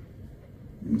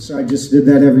 And so I just did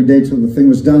that every day till the thing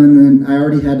was done. And then I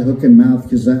already had hook and mouth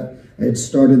because I had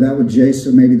started that with Jay.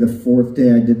 So maybe the 4th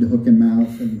day I did the hook and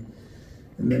mouth, and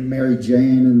then Mary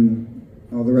Jane and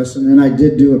all the rest. And then I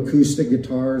did do acoustic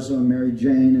guitars on Mary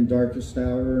Jane and Darkest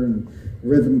Hour, and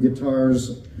rhythm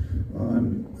guitars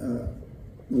on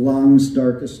Long's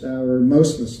Darkest Hour.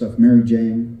 Most of the stuff, Mary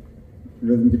Jane.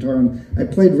 Rhythm guitar on. I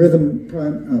played rhythm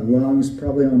Long's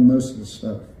probably on most of the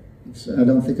stuff. I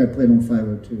don't think I played on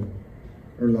 502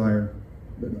 or Lyre,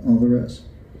 but all the rest.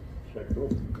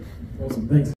 Awesome,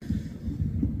 thanks.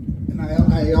 And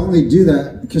I only do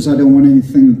that because I don't want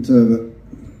anything to.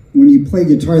 When you play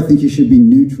guitar, I think you should be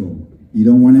neutral. You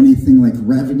don't want anything like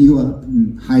revving you up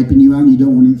and hyping you out. And you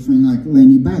don't want anything like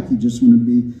laying you back. You just want to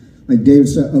be, like Dave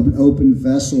said, an open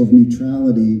vessel of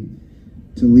neutrality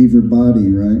to leave your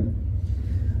body, right?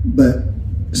 But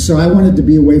so I wanted to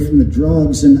be away from the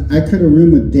drugs, and I could have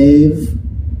roomed with Dave,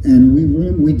 and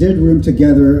we did room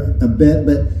together a bit,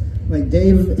 but like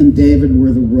Dave and David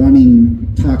were the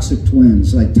running toxic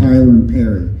twins, like Tyler and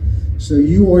Perry. So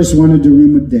you always wanted to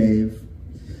room with Dave.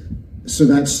 So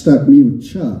that stuck me with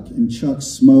Chuck, and Chuck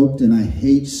smoked, and I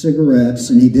hate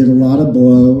cigarettes, and he did a lot of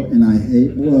blow, and I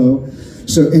hate blow.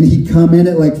 So, and he'd come in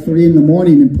at like 3 in the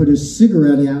morning and put his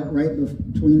cigarette out right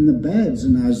between the beds,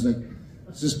 and I was like,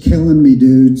 it's just killing me,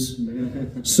 dudes.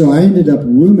 So I ended up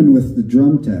rooming with the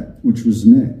drum tech, which was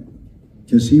Nick,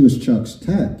 because he was Chuck's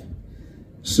tech.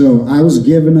 So I was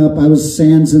giving up, I was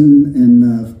sansing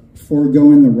and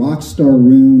foregoing the rock star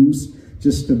rooms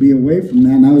just to be away from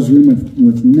that, and I was rooming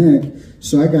with Nick.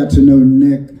 So I got to know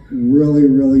Nick really,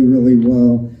 really, really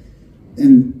well.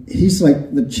 And he's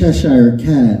like the Cheshire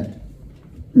Cat,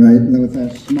 right? With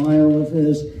that smile of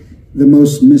his, the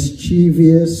most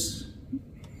mischievous,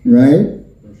 right?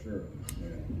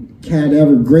 Cat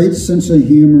ever, great sense of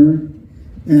humor,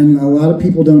 and a lot of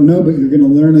people don't know, but you're going to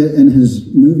learn it in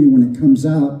his movie when it comes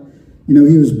out. You know,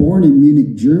 he was born in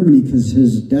Munich, Germany, because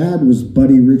his dad was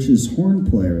Buddy Rich's horn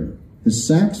player, his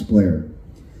sax player.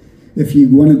 If you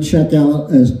want to check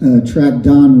out a track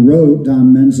Don wrote,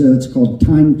 Don Menza, it's called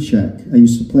Time Check. I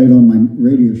used to play it on my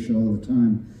radio show all the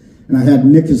time. And I had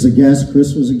Nick as a guest.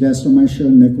 Chris was a guest on my show.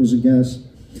 Nick was a guest.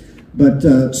 But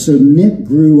so Nick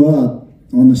grew up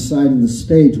on the side of the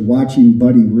stage watching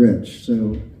Buddy Rich.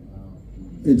 So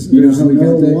it's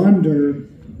no wonder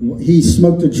he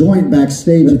smoked a joint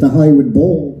backstage at the Hollywood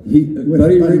Bowl.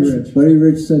 Buddy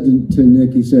Rich said to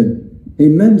Nick, he said, "Hey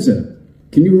Menza,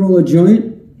 can you roll a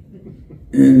joint?"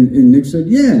 And Nick said,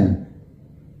 "Yeah."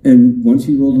 And once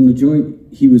he rolled him the joint,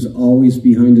 he was always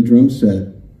behind the drum set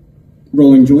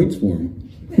rolling joints for him.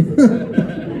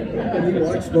 And he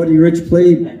watched Buddy Rich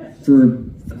play for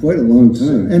quite a long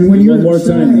time. And when you're one more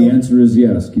time, the answer is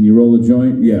yes. Can you roll a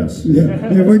joint? Yes.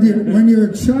 Yeah. When you're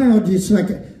a child, it's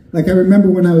like I remember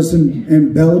when I was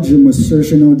in Belgium with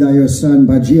Serge Odayo San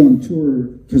Baji on tour,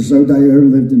 because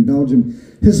Odayo lived in Belgium.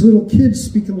 His little kids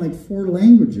speaking like 4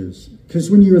 languages.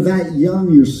 Because when you're that young,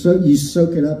 you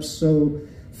soak it up so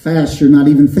fast, you're not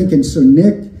even thinking. So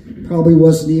Nick probably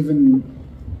wasn't even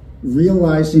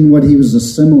realizing what he was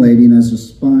assimilating as a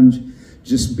sponge,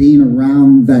 just being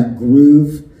around that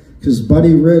groove. Because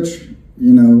Buddy Rich,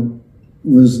 you know,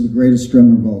 was the greatest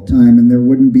drummer of all time, and there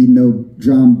wouldn't be no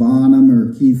John Bonham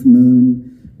or Keith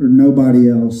Moon or nobody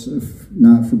else if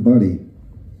not for Buddy.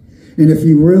 And if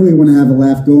you really want to have a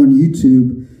laugh, go on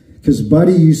YouTube, because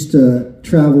Buddy used to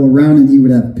travel around and he would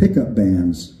have pickup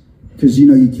bands, because, you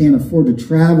know, you can't afford to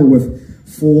travel with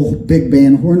full big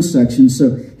band horn sections,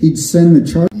 so he'd send the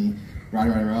chart. Right.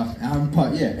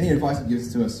 But yeah, any advice he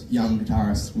gives to us young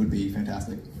guitarists would be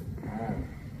fantastic.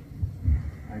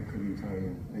 I couldn't tell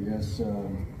you. I guess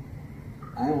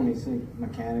I only think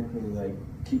mechanically, like,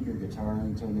 keep your guitar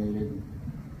intonated,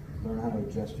 learn how to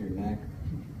adjust your neck,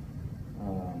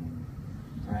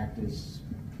 practice.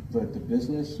 But the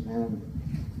business, man,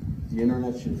 the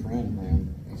internet's your friend,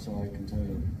 man. That's all I can tell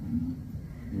you.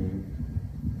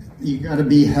 You got to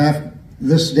be half,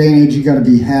 this day and age, you got to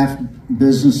be half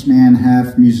businessman,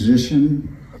 half musician.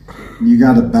 You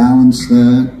got to balance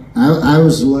that. I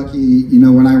was lucky, you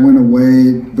know, when I went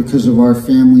away because of our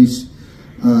family's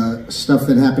stuff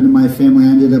that happened in my family. I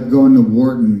ended up going to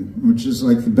Wharton, which is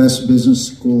like the best business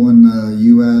school in the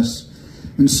U.S.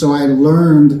 And so I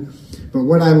learned, but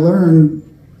what I learned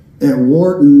at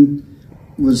Wharton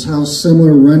was how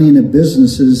similar running a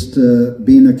business is to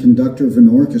being a conductor of an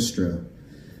orchestra.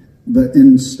 But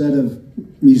instead of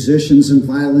musicians and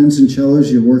violins and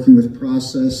cellos, you're working with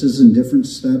processes and different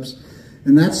steps.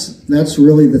 And that's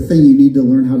really the thing. You need to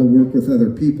learn how to work with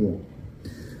other people.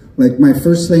 Like my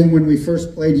first thing when we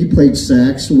first played, you played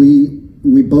sax. We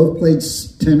both played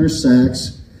tenor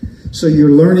sax. So you're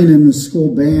learning in the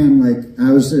school band, like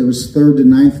it was 3rd to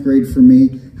 9th grade for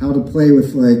me, how to play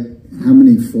with like, how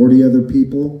many, 40 other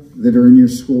people that are in your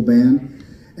school band.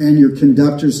 And your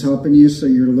conductor's helping you, so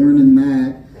you're learning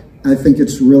that. I think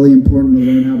it's really important to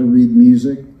learn how to read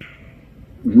music.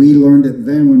 We learned it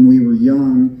then when we were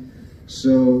young,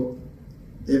 so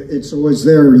it's always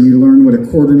there. You learn what a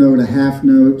quarter note, a half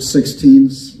note,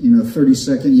 16ths,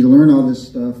 32nd. You learn all this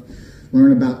stuff.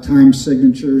 Learn about time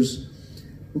signatures,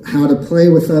 how to play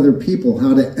with other people,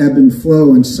 how to ebb and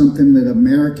flow, and something that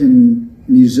American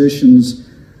musicians,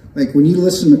 like when you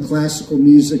listen to classical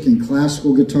music and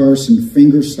classical guitarists and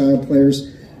fingerstyle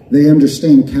players, they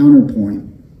understand counterpoint,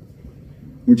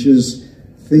 which is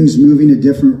things moving a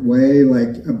different way,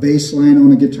 like a bass line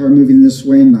on a guitar moving this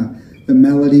way and the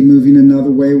melody moving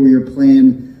another way, where you're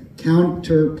playing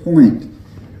counterpoint.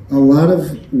 A lot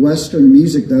of Western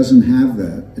music doesn't have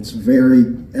that. It's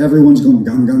everyone's going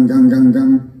gung, gung, gung, gung,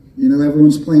 gung.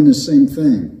 Everyone's playing the same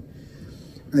thing.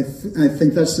 I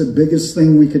think that's the biggest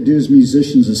thing we could do as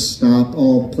musicians, is stop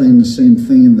all playing the same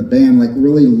thing in the band, like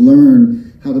really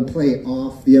learn how to play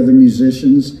off the other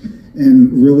musicians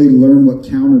and really learn what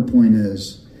counterpoint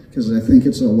is, because I think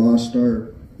it's a lost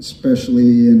art,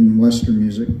 especially in Western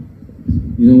music.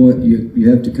 You know what? You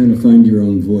have to kind of find your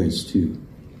own voice too.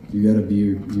 You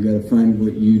gotta find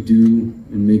what you do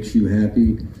and makes you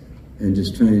happy, and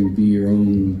just try and be your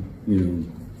own,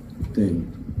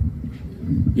 thing.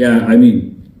 Yeah, I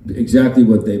mean, exactly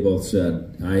what they both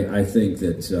said. I think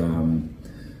that,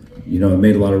 I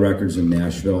made a lot of records in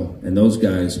Nashville, and those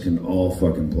guys can all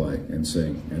fucking play and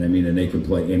sing. And I mean, and they can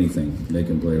play anything. They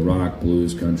can play rock,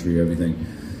 blues, country, everything.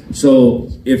 So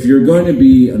if you're going to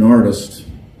be an artist,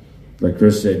 like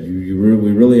Chris said, we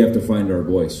really have to find our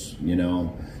voice,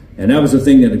 And that was the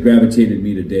thing that gravitated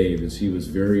me to Dave, is he was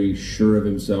very sure of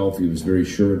himself. He was very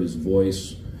sure of his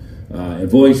voice. And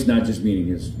voice, not just meaning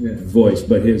his voice,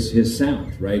 but his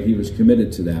sound, right? He was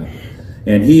committed to that.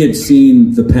 And he had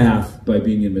seen the path by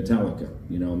being in Metallica.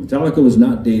 Metallica was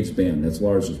not Dave's band, that's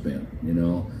Lars's band,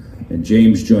 And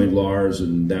James joined Lars,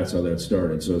 and that's how that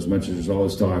started. So as much as there's all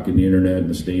this talk in the internet,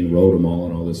 Mustaine wrote them all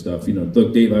and all this stuff,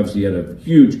 look, Dave obviously had a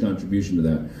huge contribution to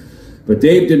that. But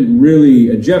Dave didn't really,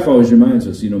 and Jeff always reminds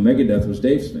us, Megadeth was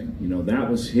Dave's thing. That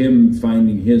was him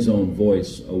finding his own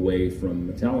voice away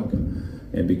from Metallica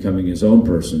and becoming his own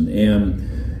person. And,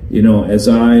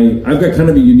 I've got kind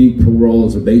of a unique role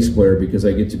as a bass player, because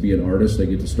I get to be an artist. I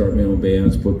get to start my own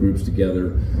bands, put groups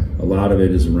together. A lot of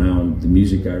it is around the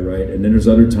music I write. And then there's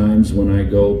other times when I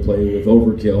go play with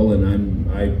Overkill, and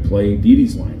I play Dee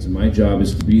Dee's lines. And my job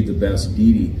is to be the best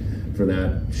Dee Dee for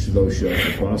those shows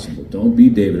if possible. Don't be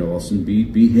David Ellefson,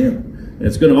 be him. And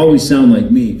it's going to always sound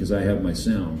like me, because I have my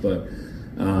sound. But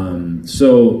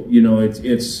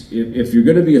if you're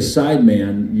going to be a side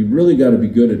man, you really got to be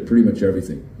good at pretty much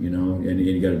everything, and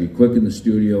you got to be quick in the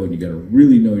studio, and you got to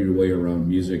really know your way around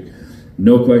music.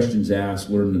 No questions asked.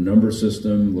 Learn the number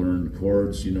system, learn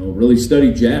chords, really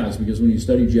study jazz, because when you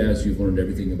study jazz, you've learned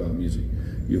everything about music.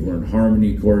 You've learned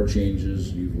harmony, chord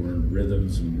changes, you've learned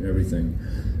rhythms and everything.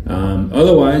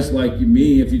 Otherwise, like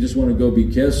me, if you just want to go be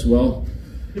Kiss, well,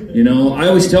 I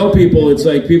always tell people, it's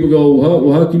like people go,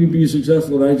 well, how can you be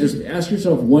successful? And I just ask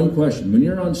yourself one question. When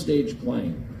you're on stage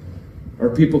playing, are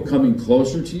people coming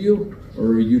closer to you, or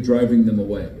are you driving them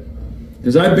away?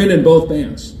 Because I've been in both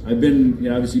bands. I've been,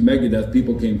 obviously Megadeth,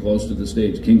 people came close to the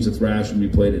stage. Kings of Thrash, when we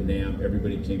played at NAMM,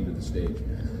 everybody came to the stage.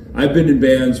 I've been in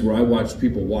bands where I watched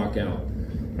people walk out.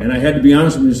 And I had to be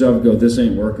honest with myself and go, this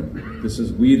ain't working.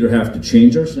 We either have to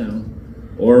change our sound,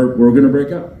 or we're going to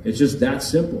break up. It's just that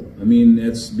simple. I mean,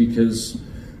 it's because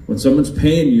when someone's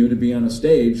paying you to be on a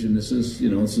stage, and this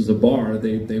is a bar,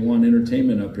 they want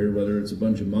entertainment up here, whether it's a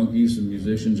bunch of monkeys, some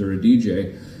musicians, or a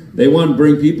DJ. They want to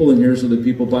bring people in here so that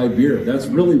people buy beer. That's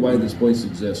really why this place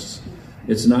exists.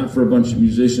 It's not for a bunch of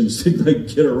musicians to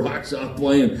get a rock song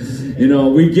playing.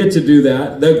 We get to do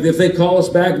that. If they call us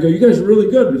back and go, you guys are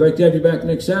really good, we'd like to have you back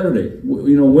next Saturday,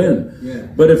 win. Yeah.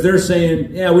 But if they're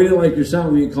saying, yeah, we didn't like your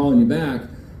sound, we ain't calling you back,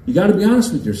 you got to be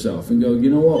honest with yourself and go, you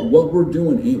know what we're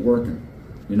doing ain't working.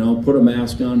 Put a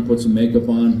mask on, put some makeup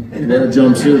on, wear a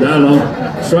jumpsuit, I don't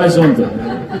know, try something.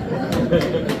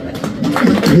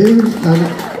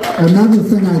 Another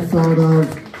thing I thought of,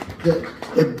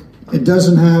 that it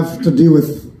doesn't have to do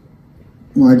with,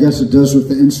 well, I guess it does with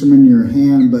the instrument in your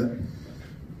hand, but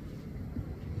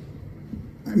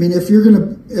I mean, if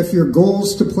your goal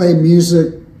is to play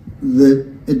music,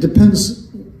 it depends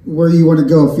where you want to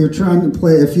go. If you're trying to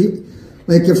play, if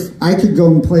I could go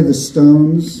and play the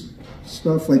Stones,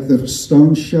 stuff like the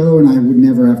Stones show, and I would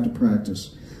never have to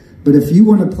practice. But if you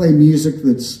want to play music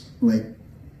that's like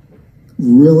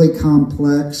really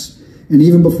complex, and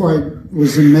even before I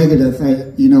was in Megadeth,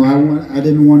 I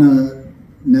didn't want to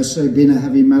necessarily be in a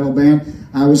heavy metal band.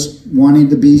 I was wanting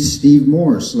to be Steve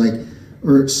Morse,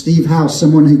 or Steve Howe,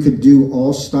 someone who could do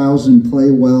all styles and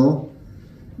play well,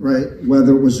 right?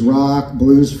 Whether it was rock,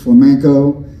 blues,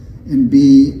 flamenco, and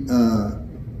be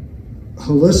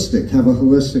holistic, have a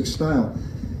holistic style.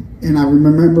 And I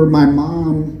remember my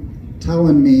mom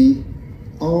telling me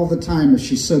all the time, if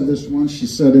she said this once, she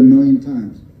said it a million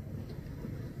times,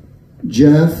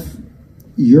 Jeff,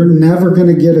 you're never going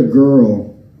to get a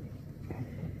girl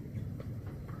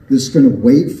that's going to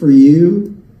wait for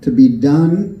you to be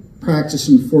done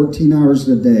practicing 14 hours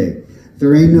a day.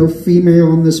 There ain't no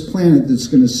female on this planet that's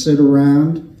going to sit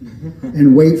around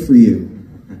and wait for you.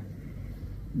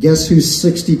 Guess who's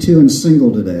 62 and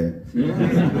single today?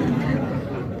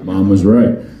 Mom was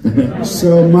right.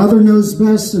 So mother knows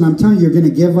best, and I'm telling you, you're going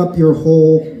to give up your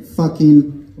whole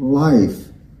fucking life.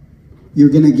 You're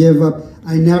going to give up.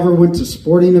 I never went to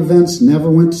sporting events,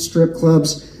 never went to strip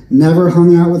clubs, never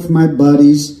hung out with my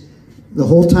buddies. The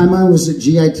whole time I was at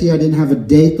GIT, I didn't have a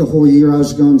date the whole year. I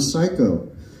was going psycho.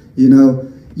 You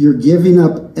know, you're giving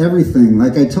up everything.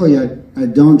 Like I tell you, I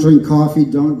don't drink coffee,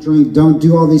 don't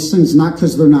do all these things, not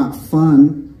because they're not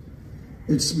fun.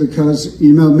 It's because,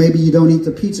 maybe you don't eat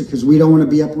the pizza because we don't want to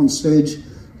be up on stage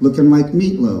looking like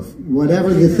Meatloaf.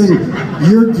 Whatever the thing,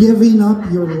 you're giving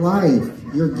up your life.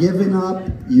 You're giving up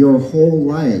your whole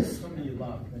life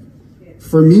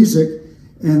for music.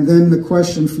 And then the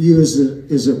question for you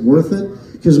is it worth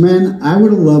it? Because, man, I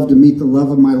would have loved to meet the love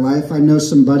of my life. I know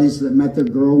some buddies that met their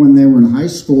girl when they were in high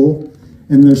school,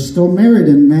 and they're still married,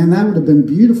 and, man, that would have been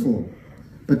beautiful.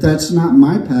 But that's not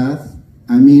my path.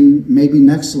 I mean, maybe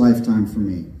next lifetime for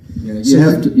me. Yeah, you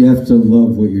have to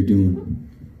love what you're doing.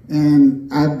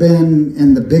 And I've been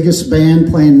in the biggest band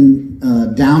playing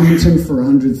Downington for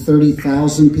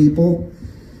 130,000 people,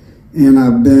 and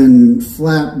I've been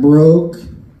flat broke.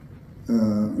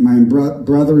 My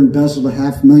brother embezzled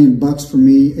 $500,000 from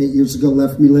me 8 years ago,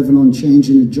 left me living on change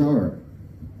in a jar.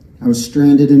 I was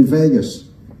stranded in Vegas.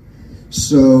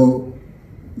 So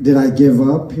did I give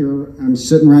up? Here, I'm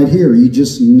sitting right here. You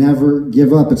just never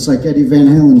give up. It's like Eddie Van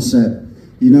Halen said,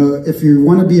 if you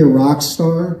want to be a rock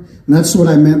star, and that's what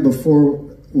I meant before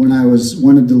when I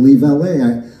wanted to leave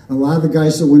LA. A lot of the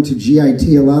guys that went to GIT,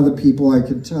 a lot of the people I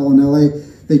could tell in LA,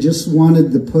 they just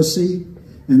wanted the pussy,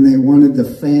 and they wanted the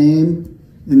fame,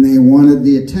 and they wanted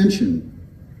the attention.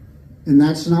 And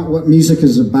that's not what music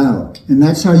is about. And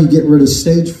that's how you get rid of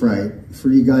stage fright for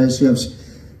you guys who have...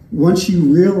 Once you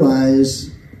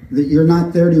realize that you're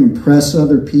not there to impress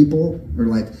other people, or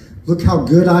like, look how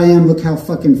good I am, look how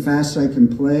fucking fast I can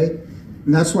play.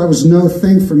 And that's why it was no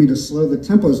thing for me to slow the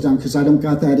tempos down, because I don't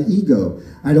got that ego.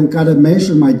 I don't got to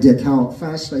measure my dick how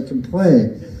fast I can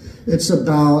play. It's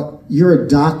about, you're a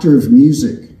doctor of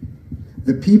music.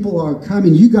 The people are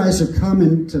coming, you guys are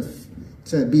coming to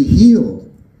be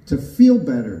healed, to feel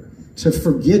better, to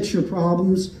forget your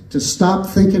problems, to stop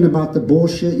thinking about the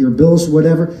bullshit, your bills,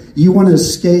 whatever. You want to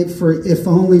escape for, if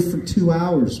only for 2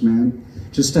 hours, man.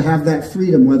 Just to have that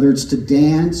freedom, whether it's to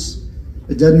dance.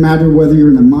 It doesn't matter whether you're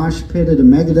in a mosh pit at a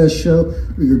Megadeth show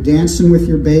or you're dancing with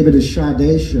your babe at a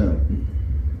Sade show.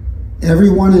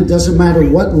 Everyone, it doesn't matter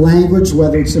what language,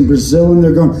 whether it's in Brazil and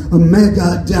they're going, a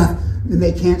Megadeth, and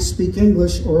they can't speak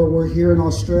English, or we're here in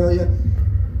Australia.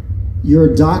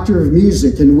 You're a doctor of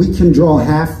music, and we can draw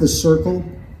half the circle,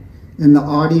 and the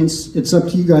audience, it's up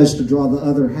to you guys to draw the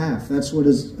other half. That's what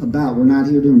it's about. We're not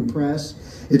here to impress.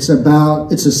 It's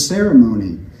a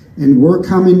ceremony, and we're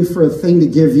coming for a thing to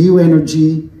give you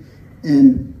energy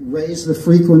and raise the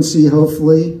frequency,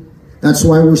 hopefully. That's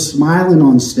why we're smiling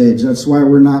on stage. That's why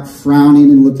we're not frowning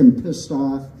and looking pissed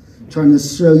off, trying to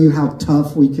show you how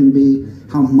tough we can be,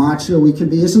 how macho we can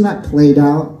be. Isn't that played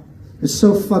out? It's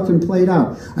so fucking played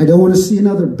out. I don't want to see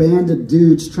another band of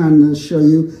dudes trying to show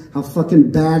you how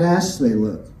fucking badass they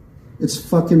look. It's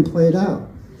fucking played out.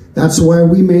 That's why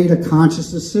we made a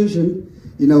conscious decision.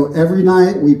 Every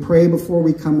night we pray before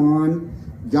we come on.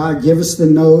 God, give us the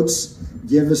notes.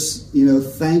 Give us,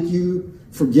 thank you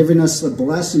for giving us the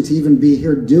blessing to even be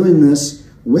here doing this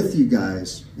with you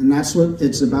guys. And that's what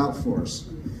it's about for us.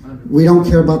 We don't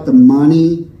care about the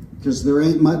money, because there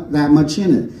ain't that much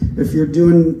in it. If you're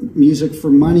doing music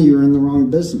for money, you're in the wrong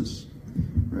business,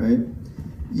 right?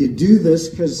 You do this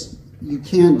because you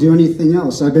can't do anything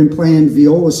else. I've been playing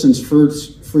viola since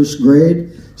first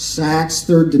grade, sax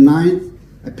 3rd to 9th.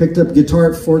 I picked up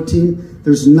guitar at 14.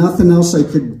 There's nothing else I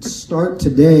could start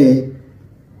today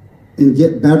and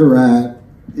get better at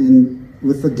and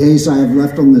with the days I have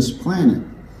left on this planet.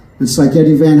 It's like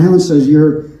Eddie Van Halen says,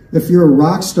 if you're a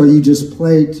rock star, you just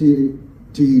play till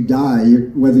you die,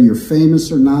 whether you're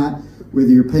famous or not, whether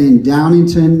you're playing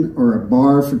Downington or a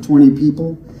bar for 20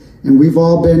 people. And we've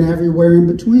all been everywhere in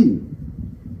between.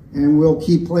 And we'll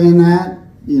keep playing that,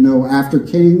 after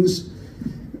Kings.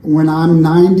 When I'm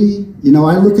 90,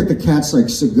 I look at the cats like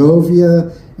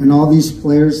Segovia and all these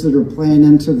players that are playing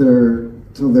into their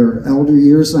elder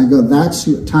years, and I go, that's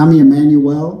who, Tommy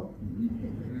Emmanuel,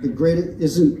 the greatest,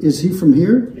 is he from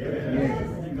here?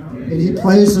 And he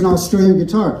plays an Australian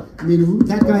guitar. I mean,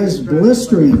 that guy is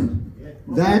blistering.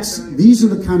 These are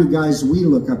the kind of guys we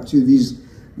look up to,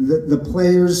 the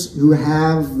players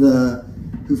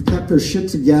who've kept their shit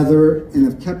together and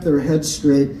have kept their heads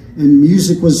straight, and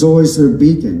music was always their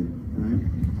beacon, right?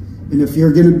 And if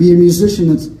you're going to be a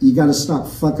musician, you got to stop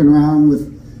fucking around with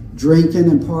drinking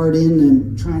and partying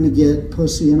and trying to get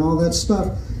pussy and all that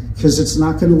stuff, because it's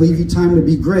not going to leave you time to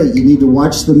be great. You need to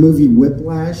watch the movie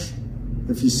Whiplash,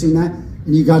 if you've seen that,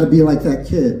 and you got to be like that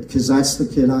kid, because that's the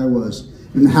kid I was.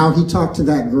 And how he talked to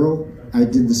that girl, I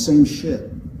did the same shit.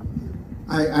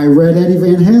 I read Eddie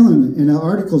Van Halen in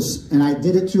articles, and I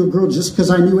did it to a girl just because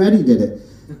I knew Eddie did it.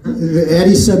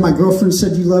 Eddie said, my girlfriend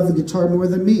said you love the guitar more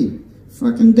than me.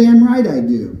 Fucking damn right I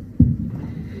do.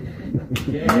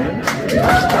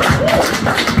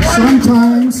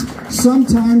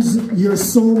 Sometimes your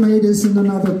soulmate isn't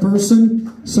another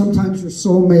person. Sometimes your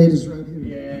soulmate is right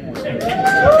here.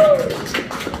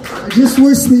 I just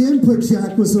wish the input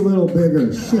jack was a little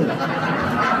bigger. Shit.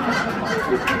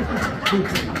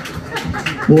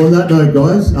 Well, on that note,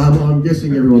 guys, I'm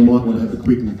guessing everyone might want to have a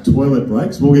quick toilet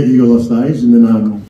break, so we'll get you guys off stage, and then